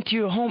walk into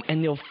your home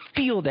and they'll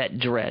feel that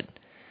dread.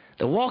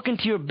 They'll walk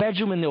into your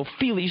bedroom and they'll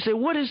feel it. You say,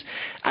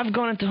 I've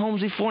gone into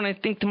homes before and I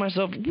think to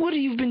myself, what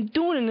have you been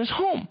doing in this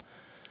home?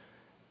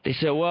 They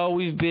say, well,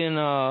 we've been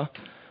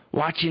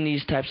watching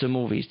these types of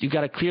movies. You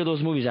got to clear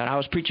those movies out. I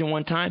was preaching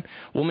one time.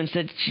 A woman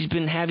said she's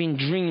been having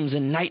dreams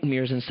and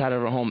nightmares inside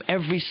of her home.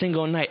 Every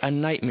single night, a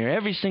nightmare.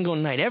 Every single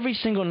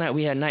night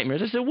we had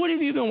nightmares. I said, what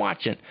have you been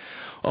watching?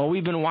 Oh,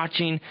 we've been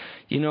watching,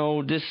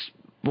 this,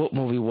 what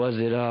movie was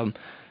it?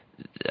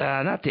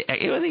 I think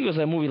it was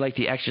a movie like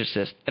The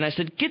Exorcist. And I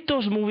said, get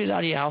those movies out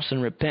of your house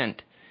and repent.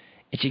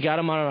 And she got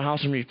them out of her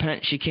house and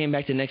repent. She came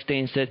back the next day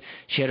and said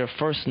she had her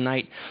first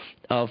night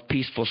of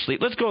peaceful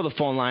sleep. Let's go to the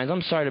phone lines.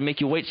 I'm sorry to make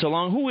you wait so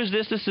long. Who is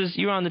this?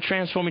 You're on the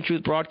Transforming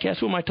Truth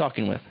broadcast. Who am I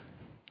talking with?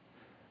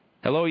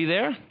 Hello, are you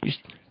there?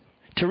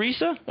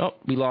 Teresa? Oh,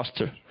 we lost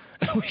her.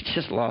 We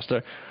just lost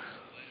her.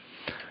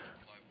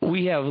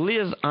 We have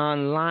Liz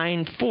on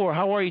line 4.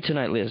 How are you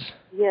tonight, Liz?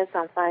 Yes,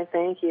 I'm fine,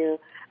 thank you.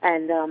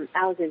 And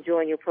I was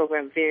enjoying your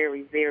program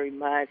very, very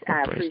much.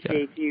 I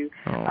appreciate you.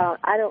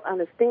 I don't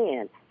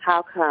understand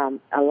how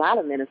come a lot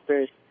of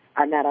ministers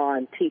are not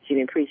on teaching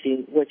and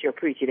preaching what you're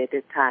preaching at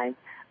this time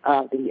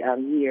of the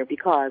year,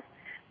 because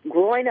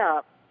growing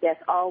up,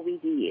 that's all we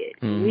did.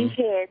 Mm-hmm. We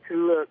had to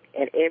look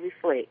at every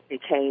flick that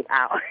came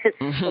out,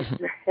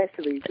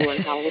 especially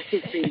during Halloween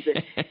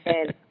season.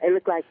 And it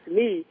looked like, to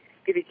me,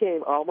 it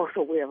became almost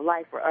a way of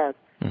life for us.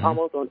 Mm-hmm.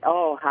 Almost on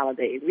all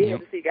holidays. We had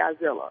to see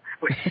Godzilla.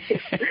 We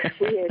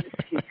had to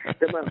see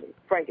the Mummy,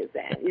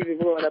 Frankenstein, even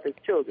growing up as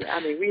children. I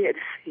mean, we had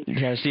to see. You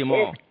had to see them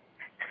all.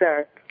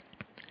 Sir,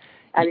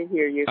 I didn't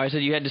hear you. I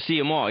said you had to see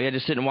them all. You had to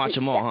sit and watch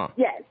them all, huh?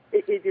 Yes.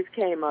 It just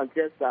came out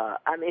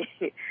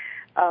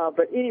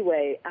but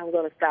anyway, I'm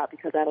going to stop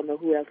because I don't know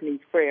who else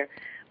needs prayer.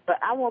 But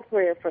I want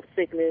prayer for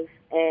sickness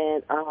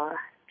and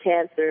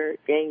cancer,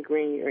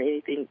 gangrene, or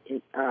anything.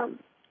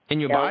 In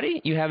your body?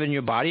 You have it in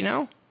your body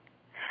now?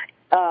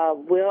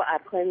 Well, I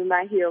claimed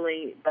my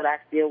healing, but I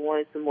still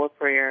wanted some more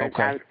prayer.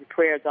 Okay.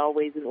 Prayer is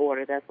always in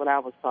order. That's what I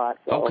was taught.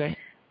 So, okay.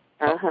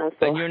 So,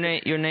 and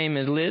your name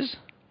is Liz?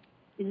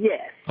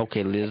 Yes.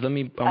 Okay, Liz. Now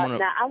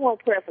I want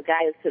prayer for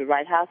guidance to the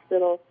right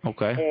hospital.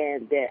 Okay.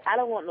 And that I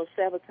don't want no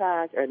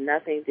sabotage or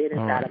nothing did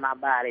inside of my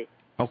body.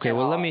 Okay.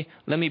 Well,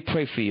 let me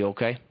pray for you.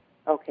 Okay.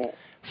 Okay.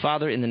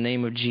 Father, in the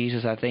name of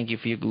Jesus, I thank you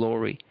for your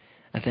glory.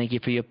 I thank you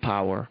for your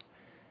power.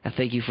 I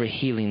thank you for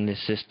healing this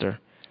sister.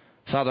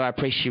 Father, I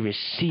pray she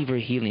receive her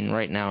healing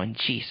right now in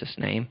Jesus'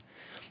 name.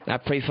 I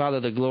pray, Father,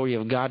 the glory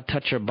of God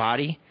touch her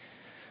body.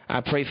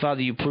 I pray,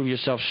 Father, you prove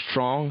yourself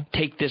strong.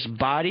 Take this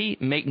body,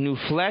 make new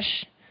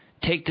flesh.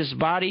 Take this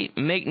body,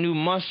 make new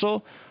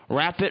muscle.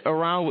 Wrap it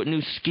around with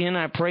new skin,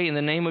 I pray, in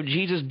the name of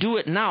Jesus. Do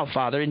it now,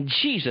 Father, in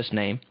Jesus'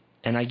 name.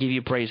 And I give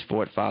you praise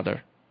for it,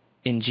 Father,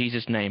 in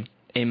Jesus' name.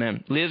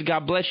 Amen. Liz,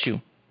 God bless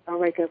you. All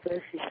right, God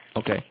bless you.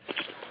 Okay.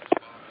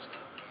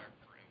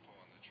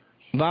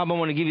 Bob, I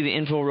want to give you the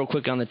info real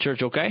quick on the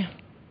church, okay?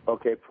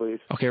 Okay, please.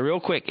 Okay,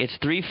 real quick. It's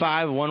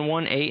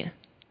 35118.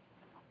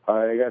 All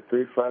right, I got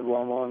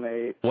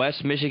 35118.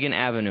 West Michigan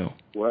Avenue.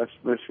 West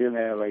Michigan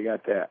Avenue, I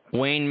got that.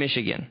 Wayne,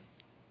 Michigan.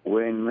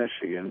 Wayne,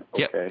 Michigan.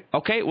 Okay. Yep.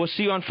 Okay, we'll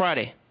see you on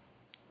Friday.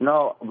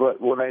 No, but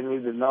what I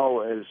need to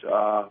know is,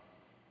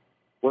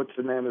 what's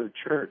the name of the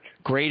church?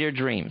 Greater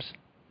Dreams.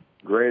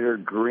 Greater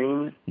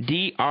Green?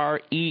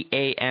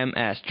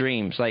 Dreams.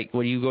 Dreams. Like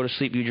when you go to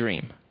sleep, you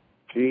dream.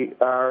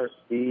 Dreann.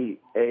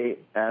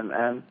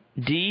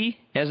 D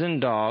as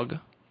in dog.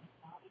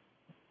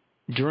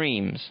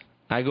 Dreams.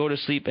 I go to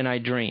sleep and I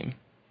dream.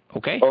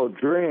 Okay? Oh,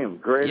 dream.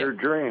 Greater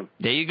dream.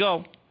 There you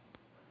go.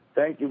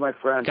 Thank you, my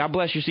friend. God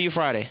bless you. See you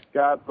Friday.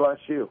 God bless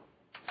you.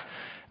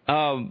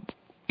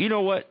 You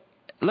know what?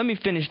 Let me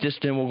finish this,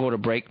 then we'll go to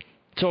break.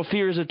 So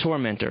fear is a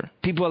tormentor.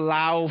 People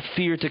allow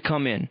fear to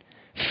come in.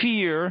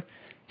 Fear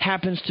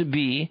happens to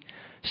be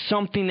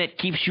something that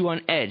keeps you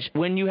on edge.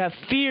 When you have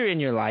fear in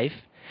your life,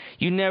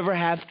 you never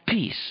have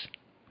peace.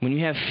 When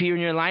you have fear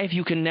in your life,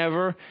 you can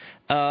never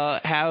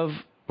have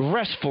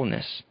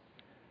restfulness.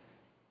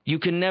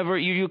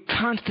 You're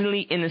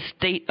constantly in a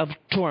state of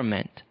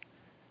torment.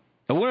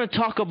 And we're going to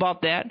talk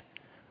about that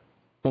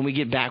when we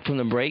get back from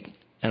the break.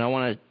 And I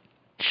want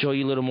to show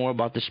you a little more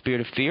about the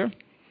spirit of fear,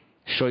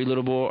 show you a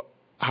little more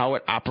how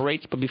it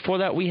operates. But before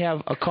that, we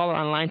have a caller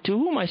on line 2.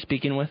 Who am I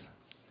speaking with?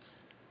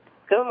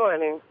 Good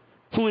morning.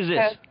 Who is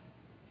this?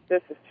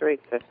 This is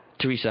Teresa.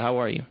 Teresa, how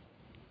are you?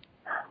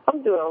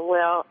 I'm doing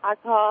well. I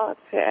called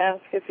to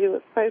ask if you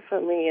would pray for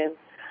me, and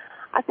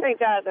I thank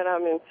God that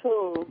I'm in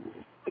tune,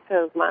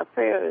 because my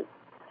prayer is,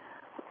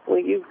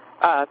 when you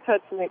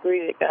touch and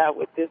agree that God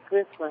would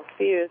dismiss my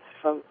fears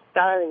from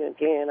starting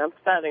again. I'm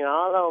starting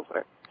all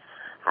over.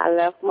 I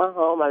left my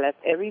home. I left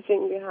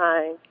everything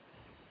behind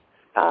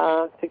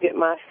to get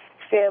my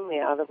family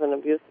out of an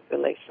abusive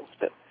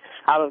relationship,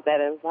 out of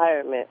that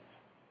environment.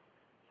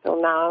 So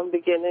now I'm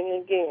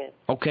beginning again.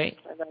 Okay.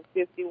 And I'm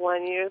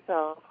 51 years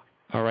old.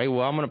 All right.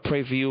 Well, I'm going to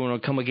pray for you, and we'll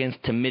come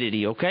against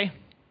timidity, okay?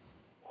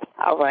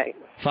 All right.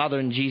 Father,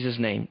 in Jesus'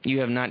 name, you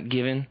have not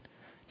given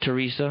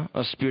Teresa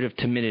a spirit of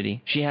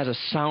timidity. She has a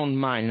sound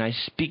mind, and I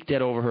speak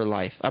that over her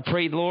life. I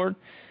pray, Lord,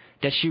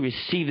 that she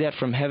receive that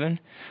from heaven.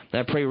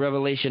 That I pray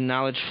revelation,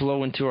 knowledge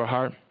flow into her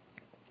heart.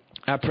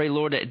 I pray,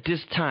 Lord, that at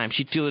this time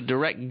she'd feel the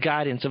direct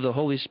guidance of the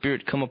Holy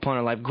Spirit come upon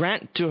her life.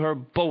 Grant to her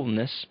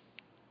boldness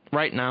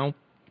right now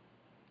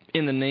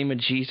in the name of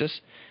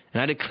Jesus.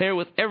 And I declare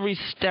with every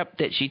step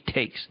that she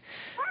takes,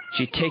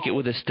 she take it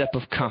with a step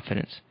of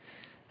confidence.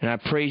 And I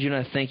praise you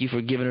and I thank you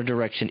for giving her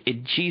direction.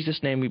 In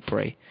Jesus' name we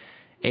pray.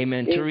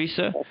 Amen.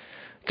 Teresa,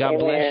 God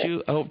bless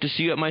you. I hope to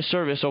see you at my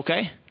service,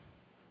 okay?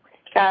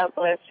 God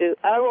bless you.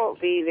 I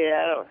won't be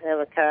there. I don't have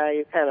a car.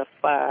 You're kind of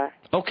far.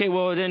 Okay,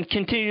 well, then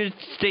continue to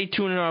stay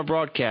tuned in our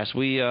broadcast.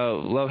 We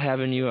love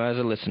having you as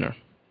a listener.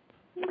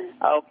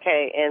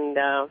 Okay,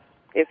 and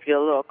if you're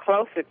a little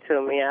closer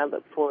to me, I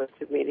look forward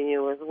to meeting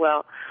you as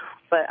well.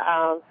 But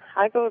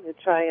I go to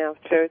Triumph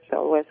Church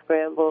on West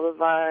Grand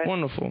Boulevard.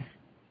 Wonderful.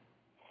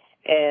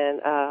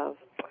 And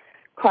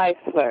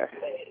Chrysler.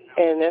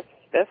 And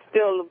that's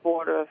still the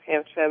border of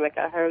Hamtramck.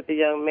 I heard the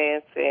young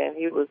man saying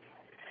he was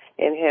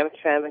in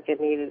Hamtramck and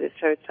needed a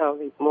church home.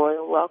 He's more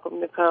than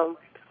welcome to come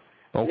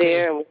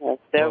there. And we have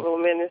several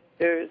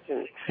ministers.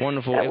 And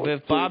wonderful.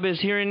 If Bob is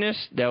hearing this,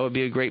 that would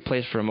be a great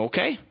place for him,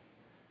 okay?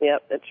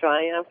 Yep, the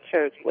Triumph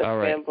Church, West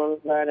Grand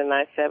Boulevard and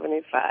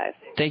I-75.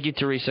 Thank you,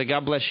 Teresa.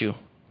 God bless you.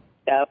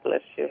 God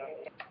bless you.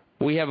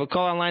 We have a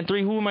call on line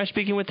 3. Who am I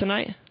speaking with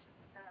tonight?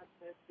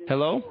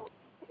 Hello?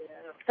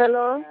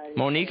 Hello?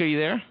 Monique, are you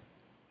there?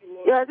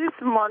 Yeah, this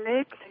is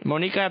Monique.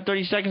 Monique, I have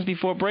 30 seconds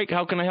before break.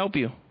 How can I help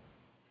you?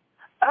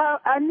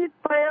 I need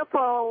prayer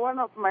for one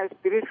of my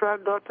spiritual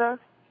daughters.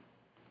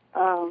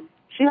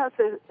 She has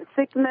a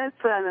sickness,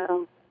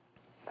 and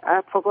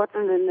I've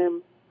forgotten the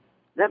name.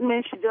 That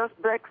means she just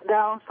breaks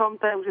down.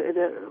 Sometimes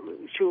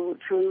she will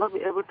not be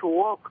able to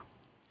walk.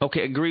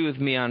 Okay, agree with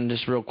me on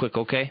this real quick,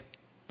 okay?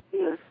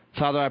 Yes.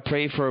 Father, I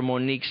pray for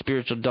Monique's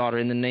spiritual daughter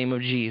in the name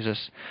of Jesus.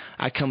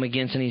 I come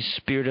against any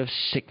spirit of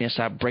sickness.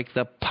 I break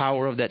the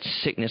power of that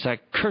sickness. I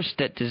curse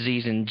that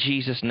disease in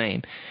Jesus'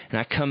 name. And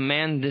I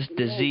command this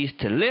disease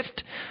to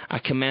lift. I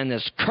command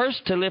this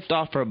curse to lift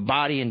off her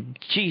body in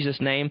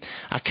Jesus' name.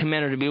 I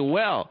command her to be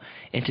well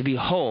and to be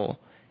whole.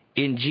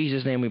 In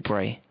Jesus' name we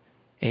pray.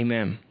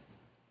 Amen.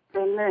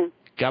 Amen.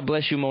 God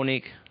bless you,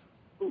 Monique.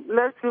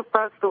 Bless you,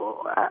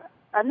 Pastor.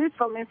 I need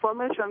some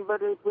information,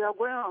 but we are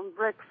going on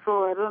break,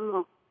 so I don't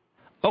know.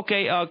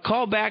 Okay,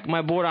 call back.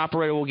 My board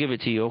operator will give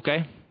it to you,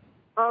 okay?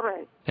 All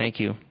right.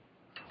 Thank you.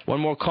 One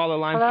more caller,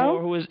 line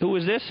Hello? 4. Who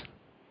is this?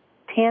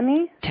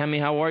 Tammy? Tammy,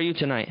 how are you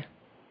tonight?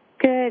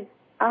 Good.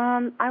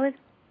 I was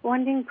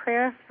wanting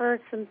prayer for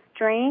some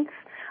strength.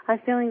 I'm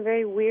feeling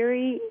very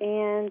weary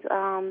and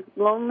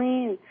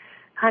lonely and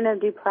kind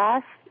of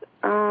depressed.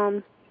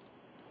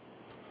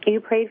 You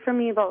prayed for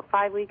me about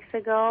 5 weeks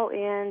ago,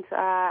 and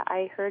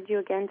I heard you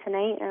again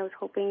tonight, and I was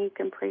hoping you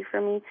can pray for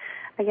me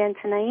again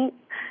tonight.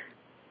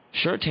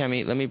 Sure,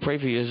 Tammy. Let me pray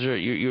for you. Is there,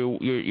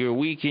 you're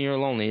weak and you're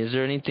lonely. Is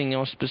there anything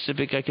else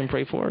specific I can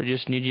pray for? Or do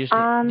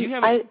you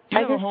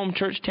have a home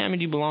church, Tammy?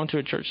 Do you belong to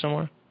a church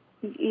somewhere?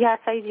 Yes,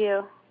 I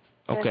do.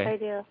 Okay. Yes, I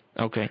do.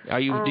 Okay.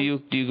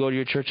 Do you go to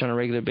your church on a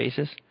regular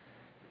basis?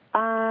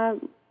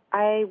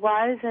 I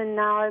was, and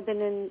now I've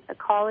been in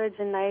college,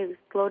 and I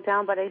slowed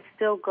down, but I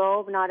still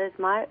go, not as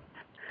much.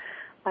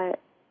 But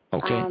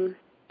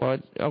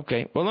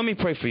okay. Well, let me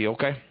pray for you,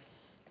 okay?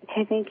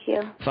 Okay, thank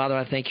you. Father,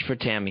 I thank you for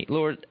Tammy.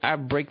 Lord, I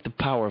break the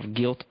power of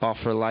guilt off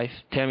her life.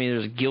 Tammy,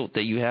 there's guilt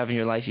that you have in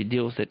your life. You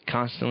deal with it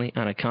constantly,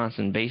 on a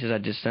constant basis. I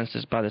just sense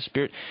this by the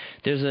Spirit.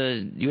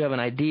 You have an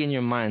idea in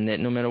your mind that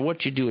no matter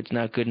what you do, it's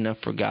not good enough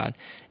for God.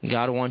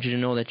 God wants you to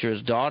know that you're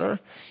His daughter.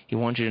 He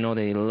wants you to know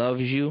that He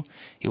loves you.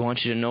 He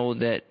wants you to know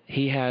that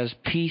He has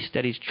peace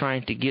that He's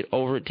trying to get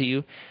over to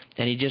you.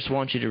 And He just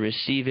wants you to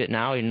receive it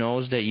now. He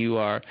knows that you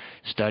are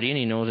studying.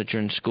 He knows that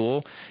you're in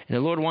school. And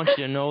the Lord wants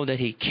you to know that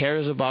He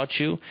cares about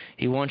you.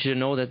 He wants you to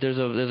know that there's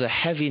a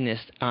heaviness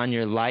on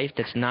your life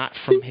that's not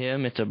from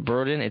Him. It's a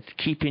burden. It's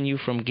keeping you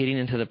from getting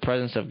into the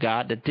presence of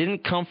God. That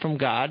didn't come from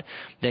God.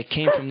 That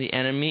came from the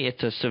enemy.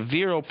 It's a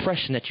severe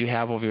oppression that you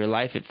have over your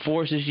life. It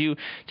forces you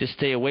to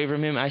stay away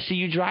from Him. I see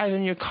you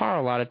driving your car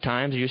a lot of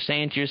times. You're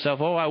saying to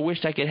yourself, oh, I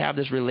wish I could have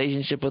this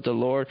relationship with the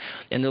Lord.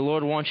 And the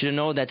Lord wants you to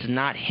know that's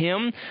not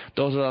Him.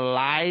 Those are the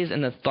lies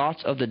and the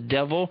thoughts of the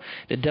devil.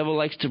 The devil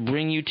likes to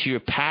bring you to your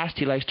past.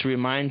 He likes to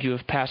remind you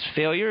of past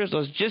failures.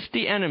 Those are just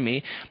the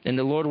enemy. And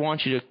the Lord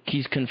wants you to,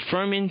 He's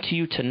confirming to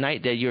you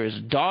tonight that you're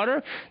His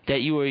daughter,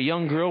 that you were a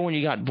young girl when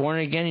you got born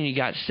again and you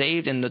got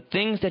saved. And the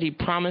things that He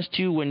promised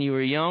you when you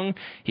were young,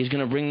 He's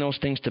going to bring those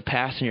things to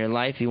pass in your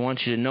life. He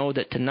wants you to know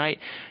that tonight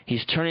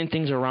He's turning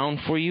things around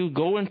for you.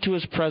 Go into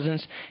His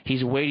presence.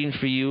 He's waiting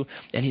for you,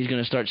 and He's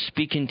going to start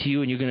speaking to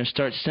you, and you're going to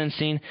start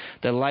sensing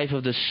the life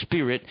of the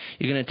Spirit.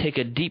 You're going to take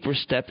a deeper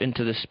step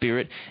into the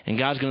Spirit, and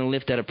God's going to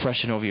lift that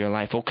oppression over your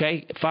life,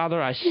 okay?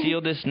 Father, I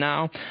seal this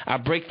now. I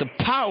break the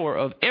power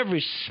of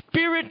every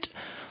spirit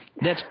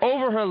that's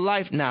over her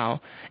life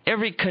now,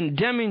 every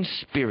condemning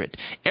spirit,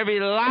 every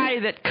lie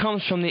that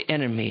comes from the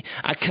enemy.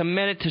 I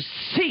command it to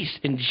cease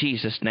in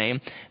Jesus' name.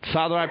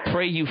 Father, I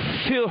pray you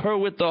fill her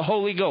with the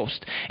Holy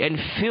Ghost and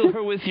fill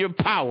her with your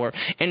power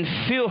and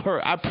fill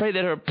her. I pray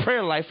that her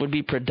prayer life would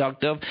be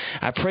productive.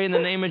 I pray in the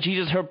name of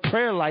Jesus, her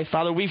prayer life,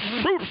 Father, be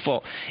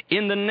fruitful.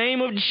 In the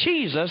name of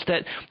Jesus,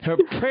 that her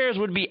prayers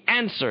would be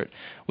answered.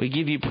 We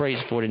give you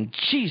praise for it in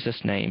Jesus'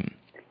 name.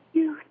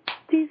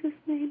 Jesus'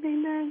 name,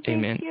 amen.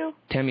 Amen. Thank you.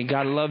 Tammy,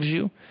 God loves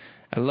you.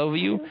 I love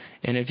you.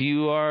 And if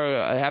you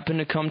are happen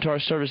to come to our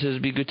services,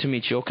 it'd be good to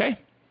meet you, okay?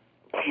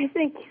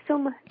 Thank you so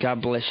much.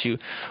 God bless you.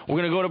 We're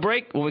going to go to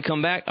break. When we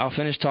come back, I'll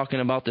finish talking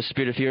about the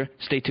spirit of fear.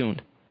 Stay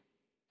tuned.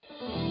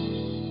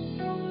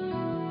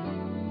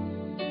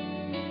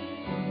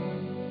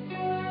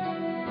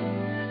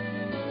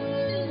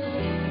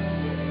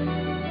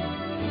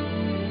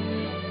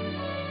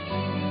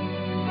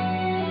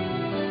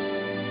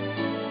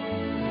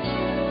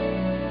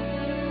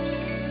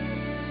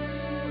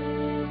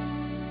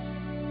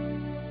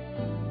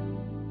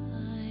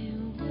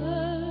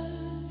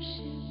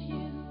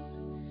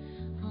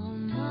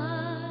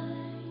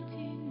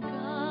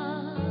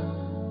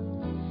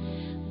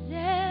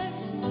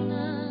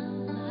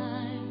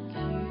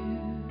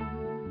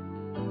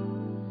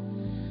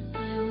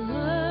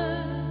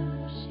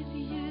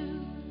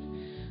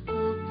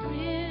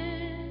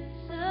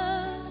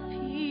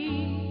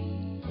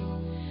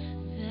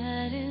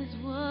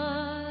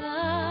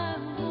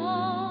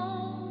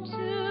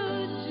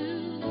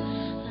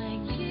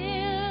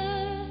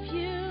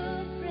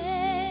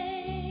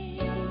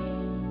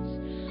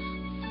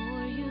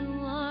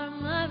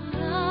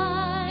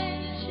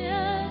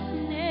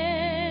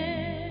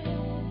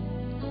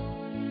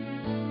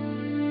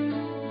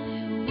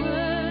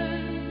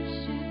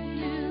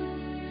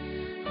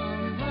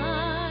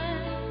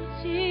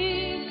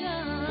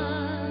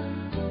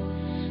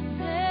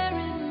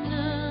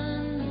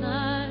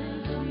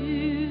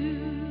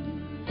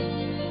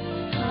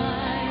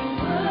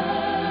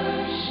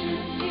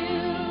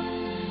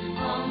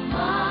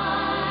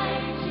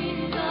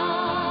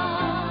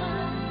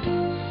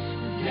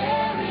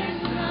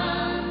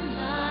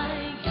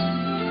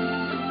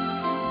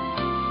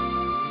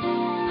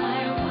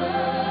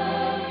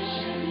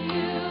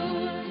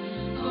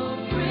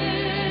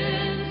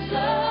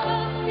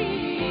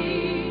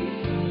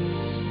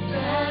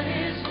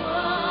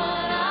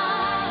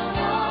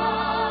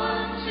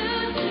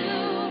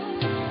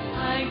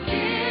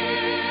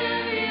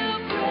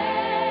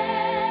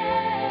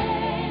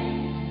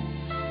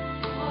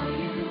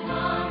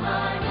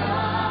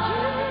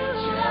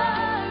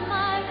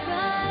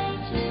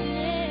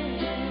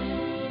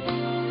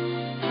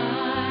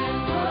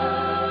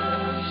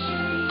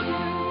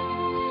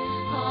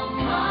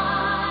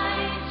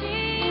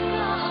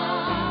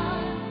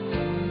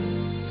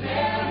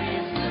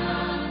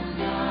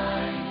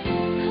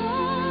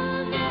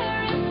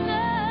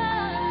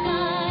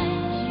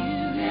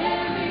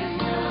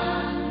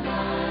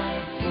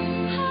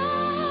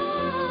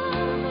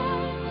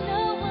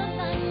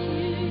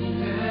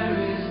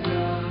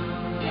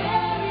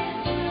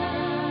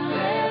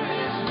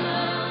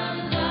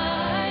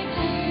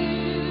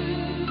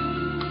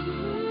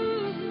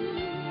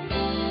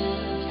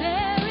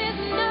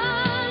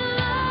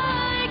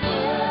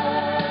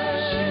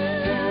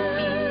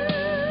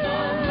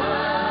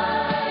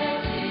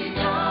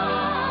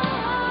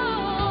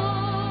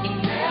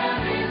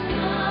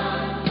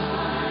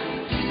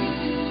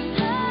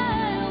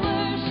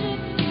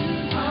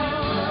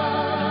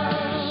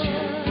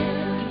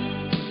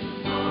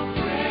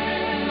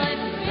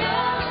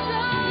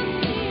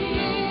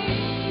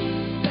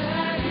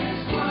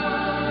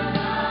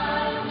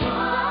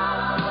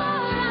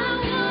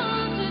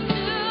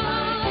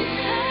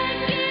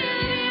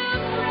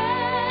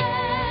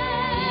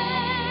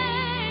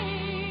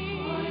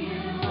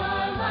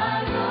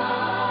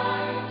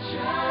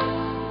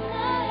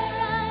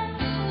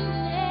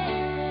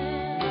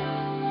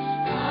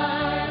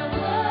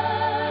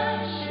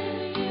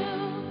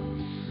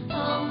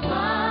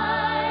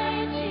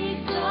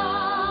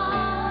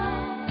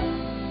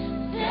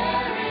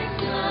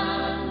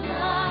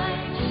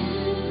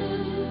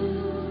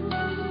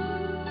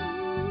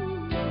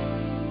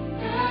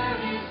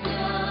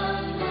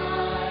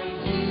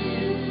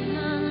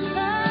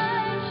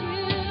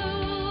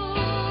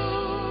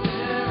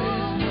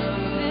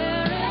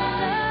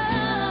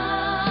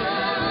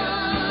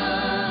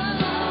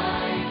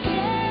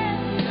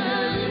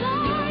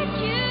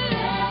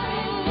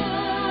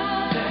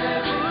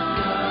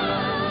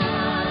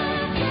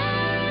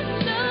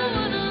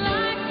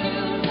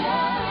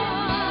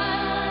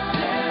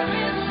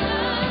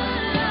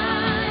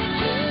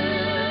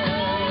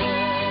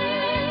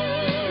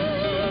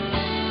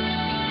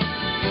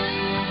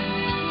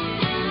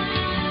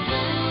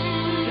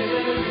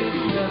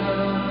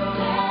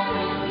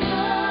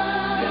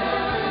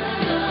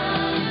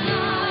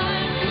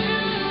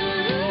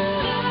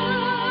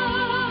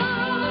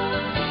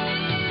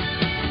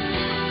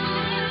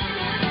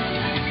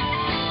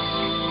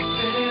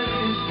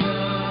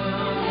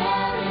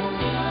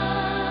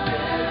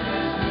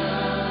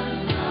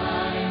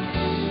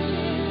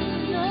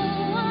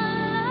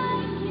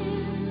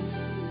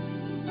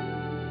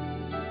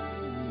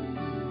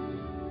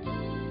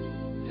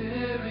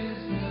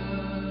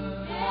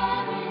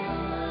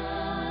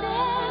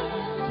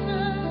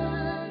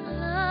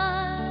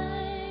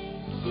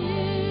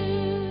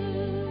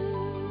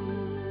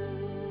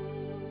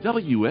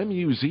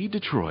 WMUZ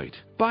Detroit.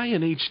 Buy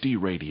an HD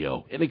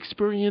radio and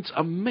experience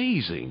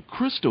amazing,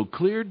 crystal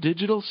clear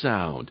digital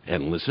sound.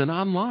 And listen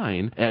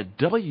online at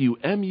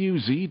WMUZ.com.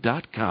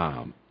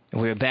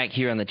 We're back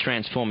here on the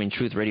Transforming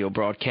Truth radio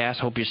broadcast.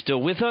 Hope you're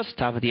still with us.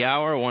 Top of the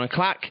hour, 1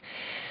 o'clock.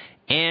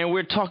 And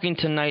we're talking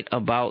tonight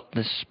about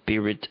the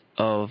spirit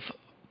of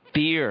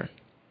fear.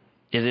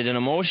 Is it an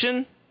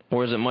emotion,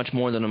 or is it much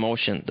more than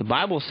emotion? The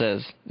Bible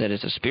says that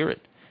it's a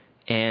spirit.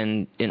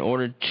 And in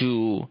order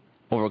to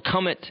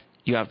overcome it,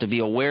 you have to be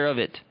aware of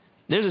it.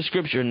 There's a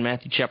scripture in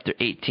Matthew chapter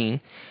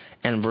 18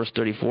 and verse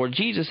 34.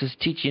 Jesus is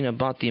teaching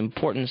about the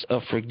importance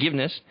of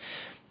forgiveness.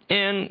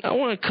 And I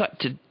want to cut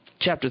to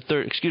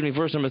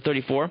verse number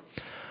 34,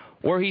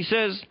 where he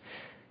says,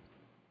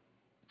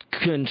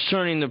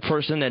 concerning the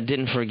person that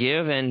didn't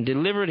forgive, and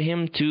delivered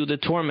him to the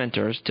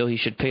tormentors till he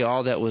should pay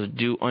all that was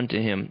due unto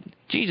him.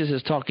 Jesus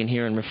is talking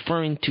here and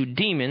referring to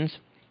demons.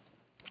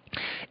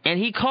 And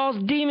he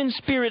calls demon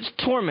spirits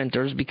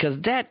tormentors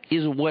because that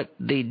is what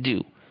they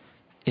do.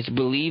 It's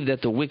believed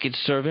that the wicked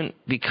servant,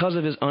 because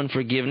of his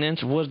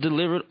unforgiveness, was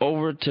delivered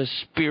over to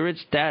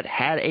spirits that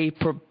had a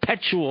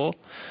perpetual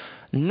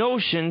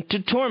notion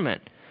to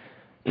torment.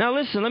 Now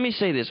listen, let me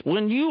say this.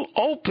 When you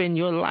open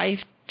your life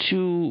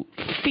to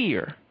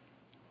fear,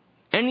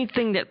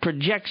 anything that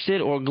projects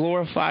it or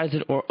glorifies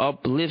it or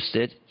uplifts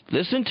it,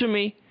 listen to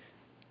me,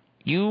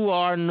 you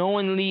are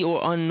knowingly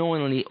or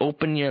unknowingly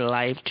opening your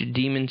life to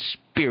demon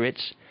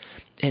spirits.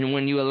 And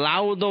when you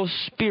allow those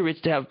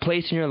spirits to have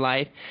place in your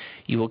life,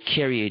 you will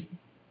carry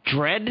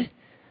dread,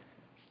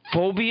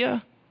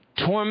 phobia,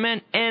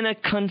 torment, and a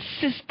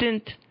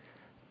consistent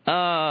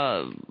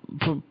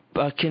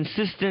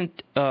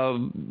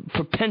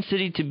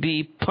propensity to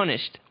be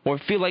punished or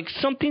feel like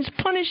something's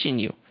punishing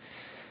you.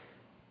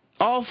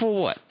 All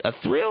for what? A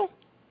thrill?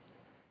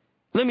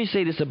 Let me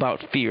say this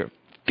about fear.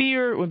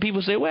 Fear, when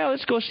people say, well,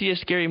 let's go see a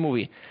scary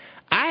movie.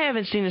 I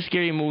haven't seen a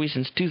scary movie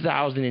since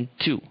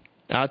 2002.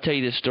 I'll tell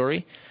you this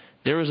story.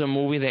 There was a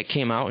movie that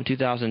came out in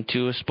 2002.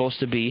 It was supposed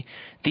to be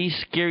the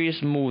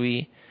scariest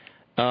movie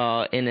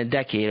in a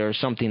decade or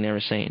something they were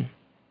saying.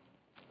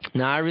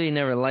 Now, I really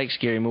never liked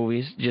scary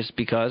movies just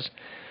because,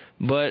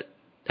 but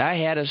I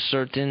had a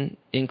certain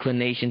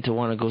inclination to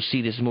want to go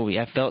see this movie.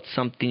 I felt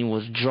something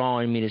was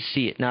drawing me to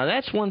see it. Now,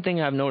 that's one thing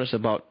I've noticed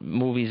about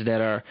movies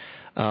that are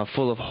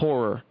full of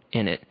horror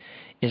in it,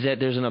 is that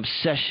there's an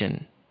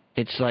obsession.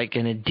 It's like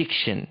an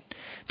addiction.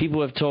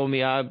 People have told me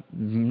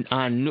different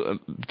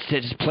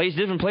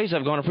places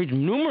I've gone to preach.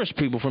 Numerous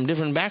people from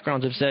different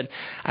backgrounds have said,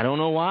 I don't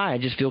know why, I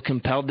just feel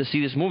compelled to see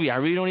this movie. I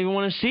really don't even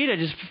want to see it. I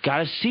just got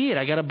to see it.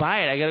 I got to buy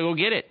it. I got to go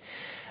get it.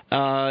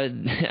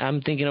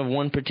 I'm thinking of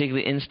one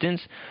particular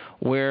instance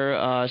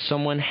where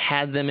someone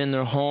had them in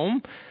their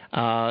home,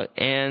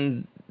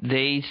 and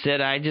they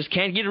said, I just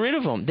can't get rid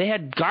of them. They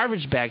had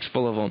garbage bags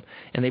full of them,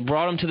 and they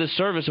brought them to the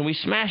service, and we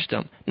smashed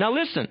them. Now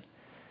listen,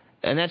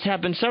 and that's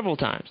happened several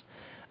times.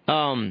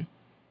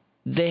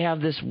 They have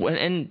this,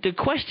 and the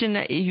question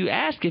that you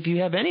ask, if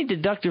you have any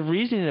deductive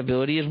reasoning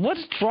ability, is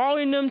what's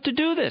drawing them to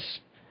do this?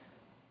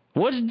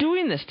 What's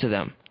doing this to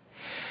them?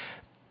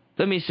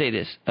 Let me say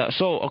this. And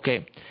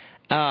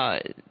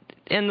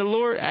the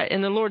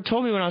Lord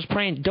told me when I was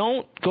praying,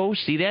 don't go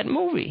see that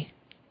movie.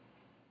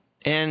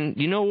 And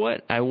you know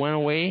what? I went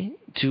away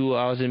I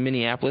was in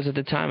Minneapolis at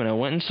the time, and I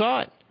went and saw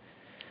it.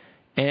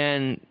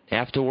 And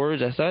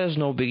afterwards, I thought it was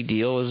no big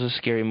deal. It was a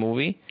scary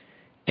movie.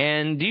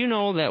 And do you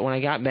know that when I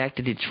got back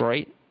to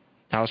Detroit,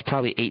 I was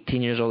probably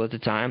 18 years old at the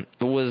time.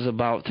 It was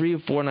about 3 or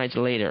 4 nights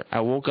later.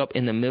 I woke up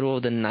in the middle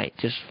of the night.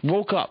 Just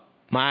woke up.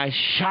 My eyes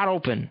shot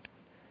open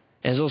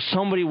as though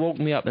somebody woke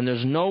me up, and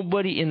there's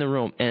nobody in the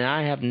room. And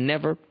I have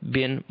never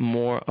been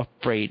more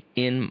afraid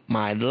in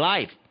my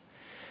life.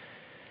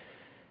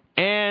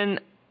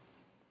 And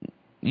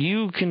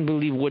you can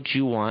believe what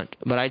you want,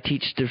 but I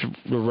teach the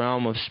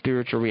realm of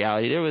spiritual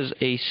reality. There was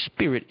a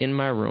spirit in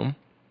my room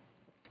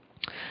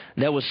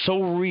that was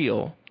so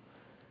real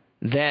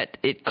that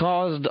it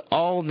caused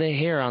all the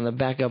hair on the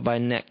back of my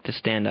neck to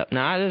stand up.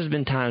 Now, there's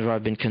been times where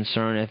I've been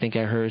concerned. I think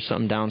I heard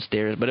something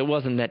downstairs, but it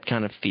wasn't that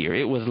kind of fear.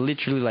 It was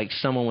literally like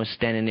someone was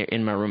standing there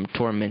in my room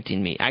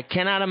tormenting me. I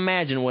cannot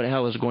imagine what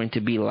hell is going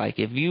to be like.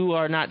 If you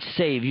are not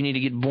saved, you need to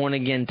get born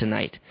again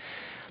tonight.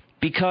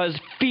 Because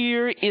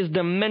fear is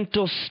the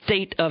mental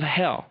state of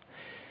hell.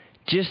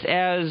 Just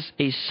as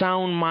a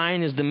sound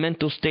mind is the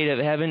mental state of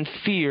heaven,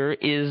 fear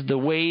is the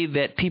way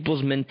that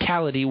people's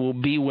mentality will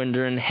be when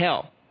they're in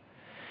hell.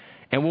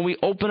 And when we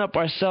open up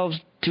ourselves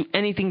to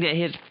anything that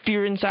has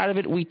fear inside of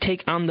it, we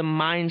take on the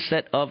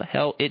mindset of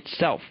hell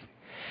itself.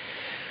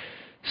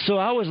 So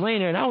I was laying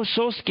there, and I was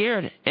so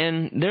scared,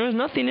 and there was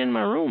nothing in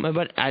my room,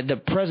 but the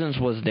presence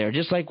was there.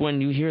 Just like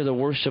when you hear the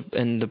worship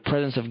and the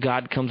presence of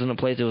God comes into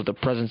place, it was the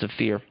presence of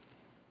fear.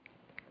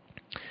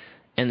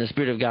 And the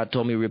Spirit of God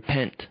told me,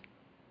 repent.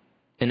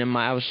 And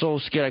I was so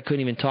scared I couldn't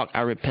even talk.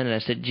 I repented. I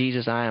said,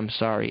 Jesus, I am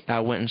sorry.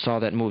 I went and saw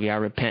that movie. I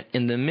repent.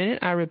 And the minute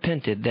I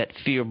repented, that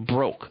fear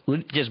broke.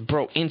 It just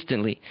broke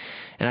instantly.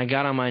 And I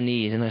got on my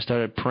knees and I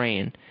started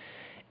praying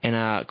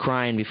and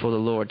crying before the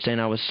Lord, saying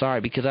I was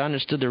sorry, because I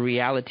understood the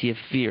reality of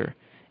fear.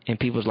 in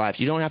people's lives.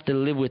 You don't have to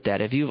live with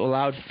that. If you've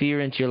allowed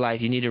fear into your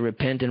life, you need to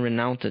repent and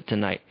renounce it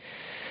tonight.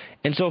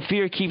 And so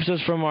fear keeps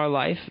us from our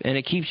life, and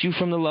it keeps you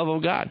from the love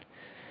of God.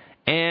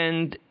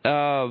 And,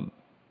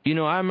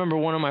 I remember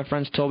one of my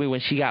friends told me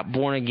when she got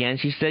born again,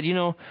 she said,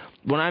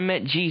 when I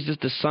met Jesus,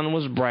 the sun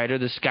was brighter,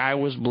 the sky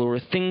was bluer,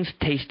 things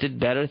tasted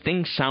better,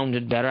 things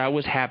sounded better, I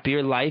was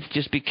happier, life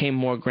just became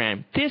more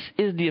grand. This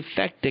is the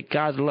effect that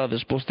God's love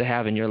is supposed to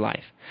have in your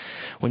life.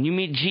 When you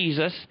meet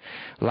Jesus,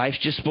 life's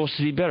just supposed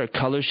to be better.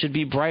 Colors should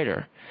be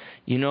brighter.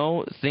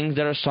 Things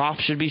that are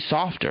soft should be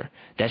softer.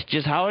 That's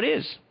just how it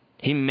is.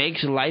 He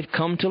makes life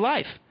come to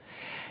life.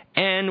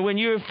 And when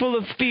you're full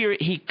of fear,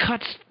 he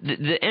cuts,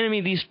 the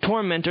enemy, these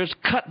tormentors,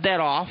 cut that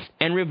off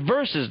and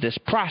reverses this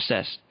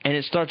process. And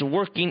it starts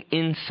working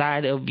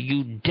inside of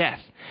you death.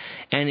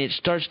 And it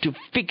starts to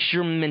fix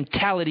your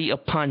mentality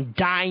upon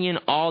dying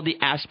all the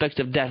aspects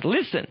of death.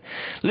 Listen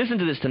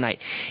to this tonight.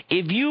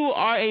 If you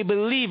are a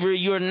believer,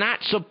 you're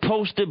not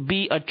supposed to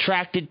be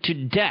attracted to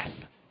death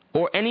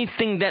or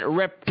anything that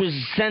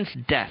represents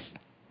death.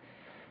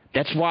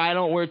 That's why I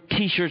don't wear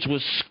T-shirts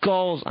with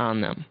skulls on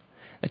them.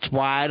 That's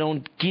why I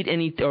don't get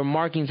any or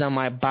markings on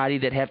my body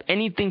that have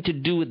anything to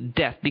do with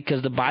death,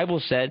 because the Bible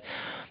said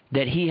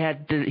that he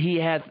had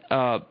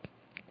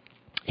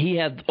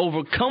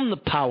overcome the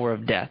power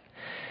of death.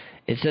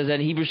 It says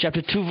that in Hebrews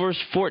chapter 2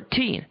 verse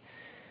 14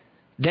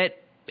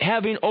 that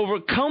having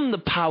overcome the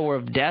power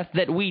of death,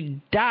 that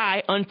we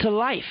die unto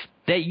life.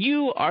 That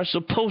you are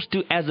supposed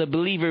to, as a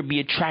believer,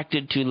 be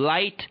attracted to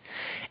light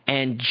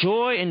and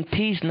joy and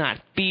peace, not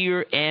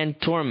fear and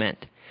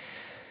torment.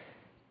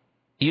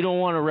 You don't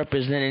want to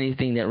represent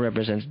anything that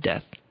represents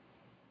death.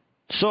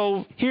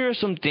 So here are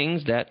some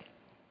things that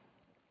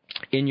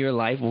in your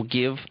life will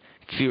give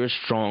fear a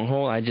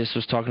stronghold. I just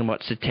was talking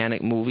about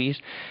satanic movies.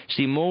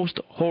 See, most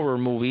horror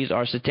movies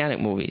are satanic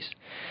movies.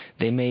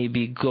 They may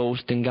be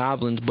ghosts and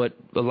goblins, but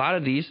a lot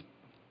of these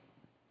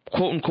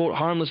quote-unquote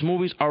harmless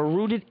movies are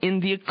rooted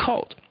in the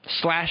occult.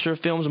 Slasher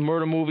films,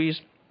 murder movies,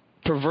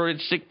 perverted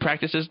sick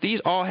practices,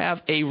 these all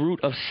have a root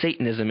of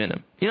Satanism in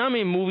them. You know how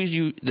many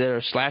movies that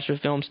are slasher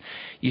films,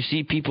 you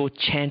see people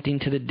chanting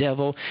to the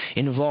devil,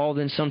 involved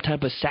in some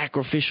type of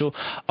sacrificial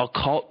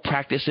occult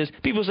practices.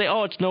 People say,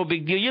 oh, it's no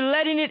big deal. You're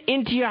letting it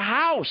into your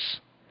house.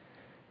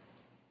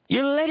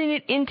 You're letting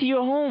it into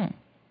your home.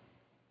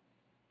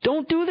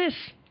 Don't do this.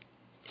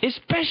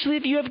 Especially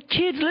if you have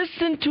kids.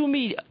 Listen to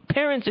me.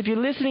 Parents, if you're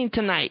listening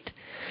tonight,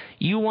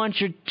 you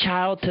want your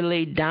child to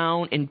lay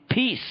down in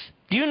peace.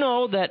 Do you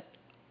know that?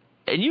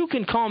 And you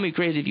can call me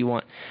crazy if you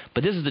want,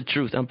 but this is the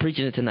truth. I'm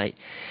preaching it tonight.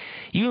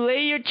 You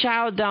lay your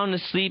child down to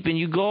sleep and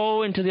you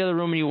go into the other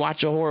room and you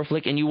watch a horror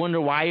flick and you wonder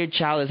why your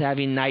child is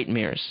having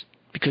nightmares.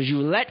 Because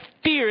you let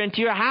fear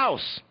into your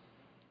house.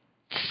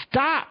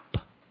 Stop.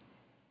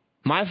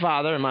 My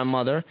father and my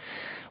mother,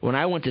 when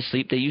I went to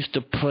sleep, they used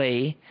to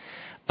play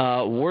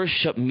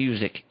worship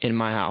music in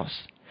my house.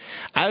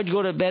 I would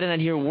go to bed and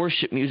I'd hear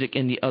worship music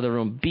in the other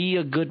room. Be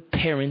a good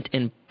parent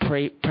and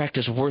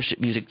practice worship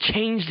music.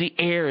 Change the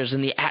airs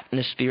and the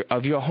atmosphere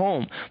of your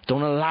home.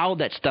 Don't allow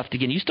that stuff to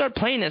get in. You start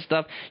playing that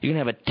stuff, you're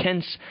going to have a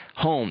tense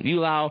home. You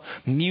allow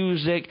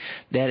music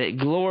that it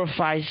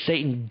glorifies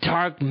Satan,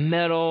 dark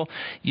metal,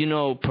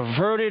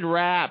 perverted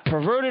rap,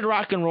 perverted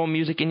rock and roll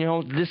music in your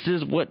home. This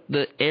is what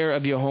the air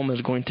of your home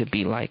is going to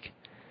be like.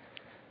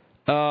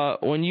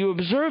 When you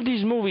observe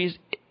these movies,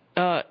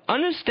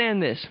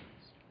 understand this.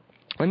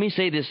 Let me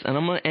say this, and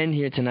I'm going to end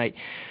here tonight.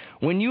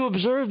 When you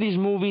observe these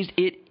movies,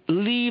 it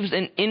leaves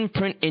an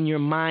imprint in your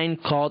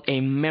mind called a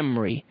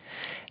memory.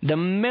 The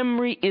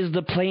memory is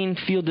the playing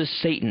field of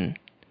Satan.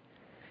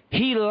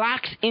 He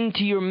locks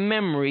into your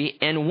memory,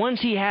 and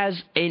once he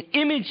has an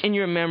image in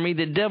your memory,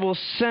 the devil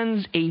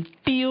sends a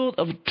field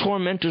of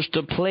tormentors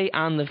to play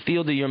on the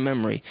field of your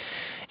memory.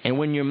 And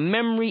when your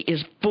memory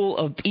is full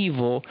of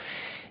evil,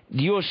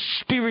 your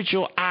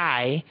spiritual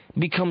eye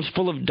becomes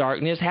full of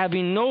darkness,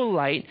 having no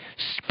light.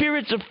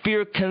 Spirits of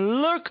fear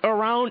can lurk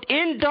around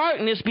in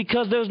darkness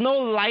because there's no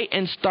light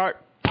and start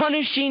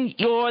punishing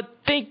your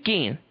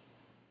thinking.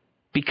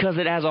 Because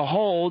it has a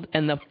hold,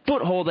 and the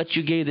foothold that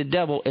you gave the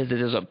devil is that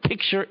there's a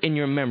picture in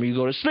your memory. You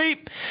go to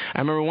sleep. I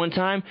remember one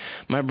time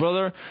my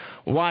brother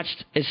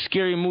watched a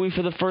scary movie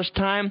for the first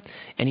time,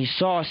 and he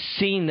saw a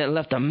scene that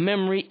left a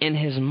memory in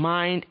his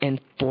mind,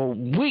 and for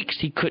weeks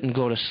he couldn't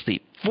go to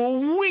sleep.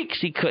 For weeks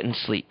he couldn't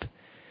sleep.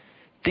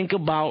 Think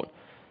about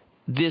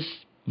this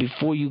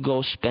before you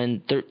go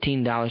spend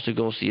 $13 to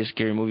go see a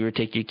scary movie or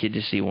take your kid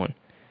to see one.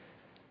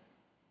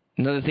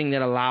 Another thing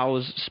that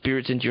allows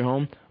spirits into your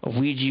home,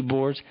 Ouija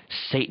boards,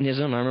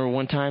 Satanism. I remember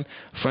one time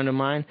a friend of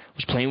mine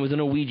was playing with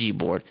an Ouija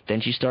board.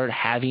 Then she started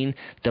having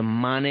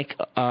demonic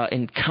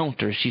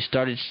encounters. She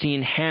started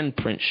seeing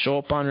handprints show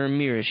up on her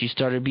mirror. She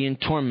started being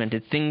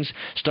tormented. Things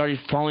started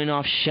falling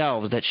off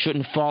shelves that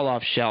shouldn't fall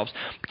off shelves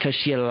because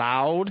she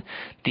allowed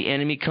the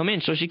enemy come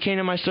in. So she came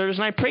to my service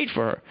and I prayed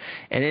for her.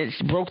 And it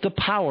broke the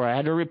power. I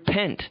had to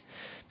repent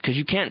because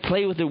you can't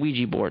play with the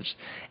Ouija boards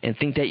and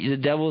think that the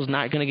devil is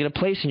not going to get a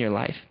place in your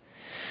life.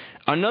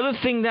 Another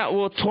thing that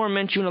will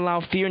torment you and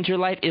allow fear into your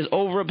life is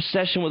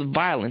over-obsession with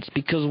violence,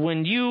 because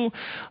when you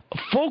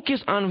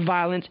focus on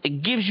violence,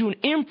 it gives you an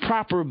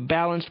improper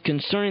balance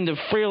concerning the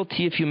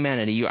frailty of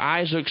humanity. Your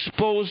eyes are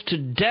exposed to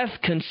death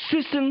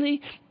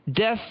consistently,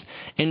 death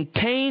and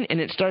pain, and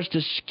it starts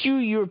to skew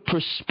your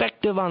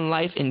perspective on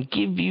life and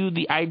give you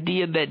the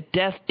idea that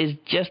death is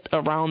just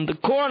around the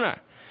corner.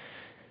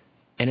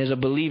 And as a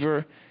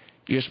believer,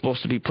 you're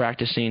supposed to be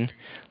practicing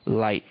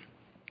light.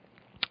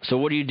 So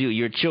what do?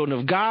 You're children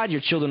of God. You're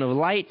children of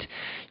light.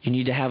 You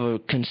need to have a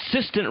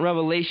consistent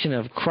revelation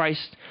of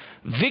Christ's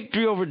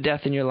victory over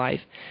death in your life.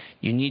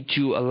 You need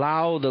to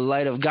allow the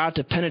light of God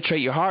to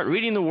penetrate your heart,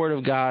 reading the Word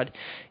of God.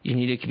 You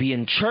need to be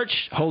in church,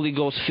 Holy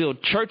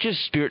Ghost-filled churches,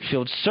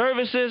 Spirit-filled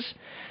services,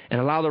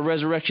 and allow the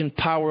resurrection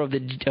power of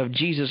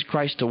Jesus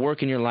Christ to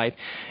work in your life.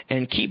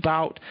 And keep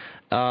out,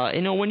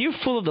 when you're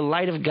full of the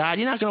light of God,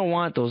 you're not going to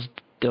want those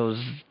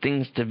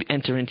things to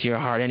enter into your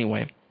heart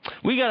anyway.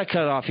 We got to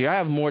cut it off here. I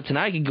have more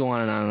tonight. I could go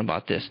on and on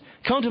about this.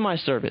 Come to my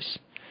service.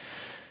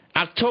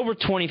 October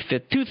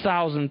 25th,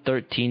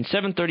 2013,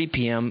 7:30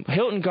 p.m.,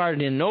 Hilton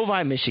Garden Inn,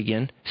 Novi,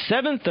 Michigan.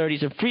 7:30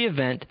 is a free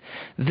event.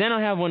 Then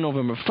I have one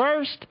November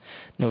 1st,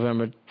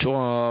 November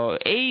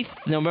 8th,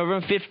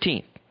 November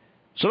 15th.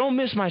 So don't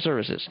miss my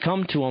services.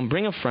 Come to them.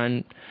 Bring a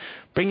friend.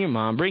 Bring your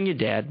mom. Bring your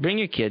dad. Bring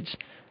your kids.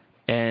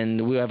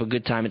 And we'll have a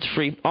good time. It's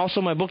free.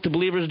 Also, my book, The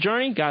Believer's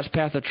Journey, God's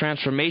Path of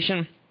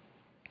Transformation,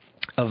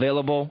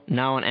 available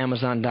now on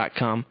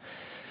Amazon.com.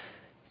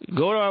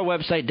 Go to our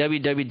website,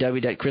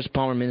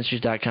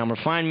 www.chrispalmerministries.com, or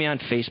find me on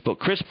Facebook,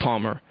 Chris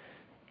Palmer,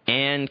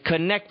 and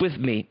connect with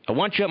me. I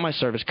want you at my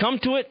service. Come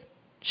to it,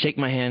 shake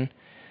my hand,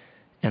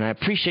 and I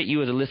appreciate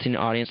you as a listening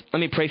audience. Let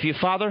me pray for you,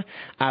 Father.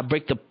 I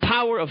break the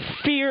power of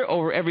fear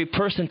over every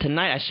person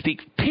tonight. I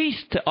speak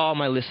peace to all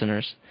my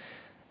listeners.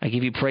 I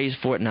give you praise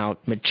for it now.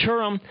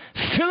 Mature them,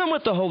 fill them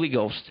with the Holy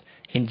Ghost.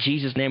 In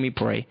Jesus' name we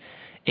pray.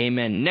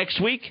 Amen. Next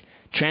week,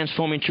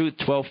 Transforming Truth,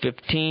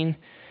 12:15.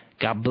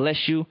 God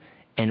bless you,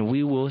 and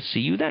we will see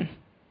you then.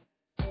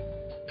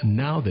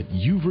 Now that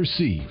you've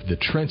received the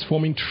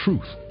transforming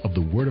truth of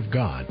the Word of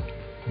God,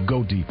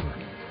 go deeper.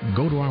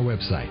 Go to our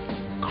website,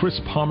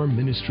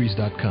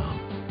 chrispalmerministries.com,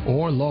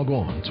 or log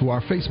on to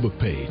our Facebook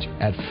page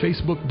at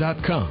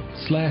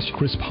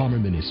facebook.com/Chris Palmer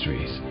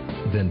Ministries.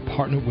 Then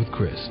partner with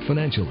Chris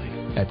financially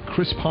at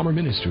Chris Palmer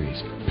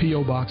Ministries,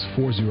 P.O. Box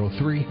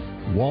 403,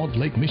 Walled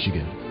Lake,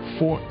 Michigan,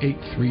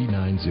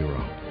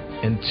 48390.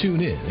 And tune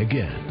in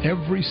again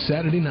every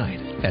Saturday night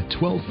at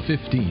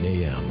 12:15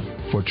 a.m.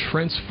 for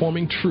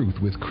Transforming Truth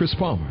with Chris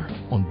Palmer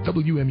on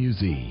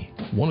WMUZ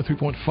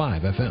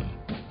 103.5 FM,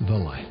 The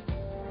Light.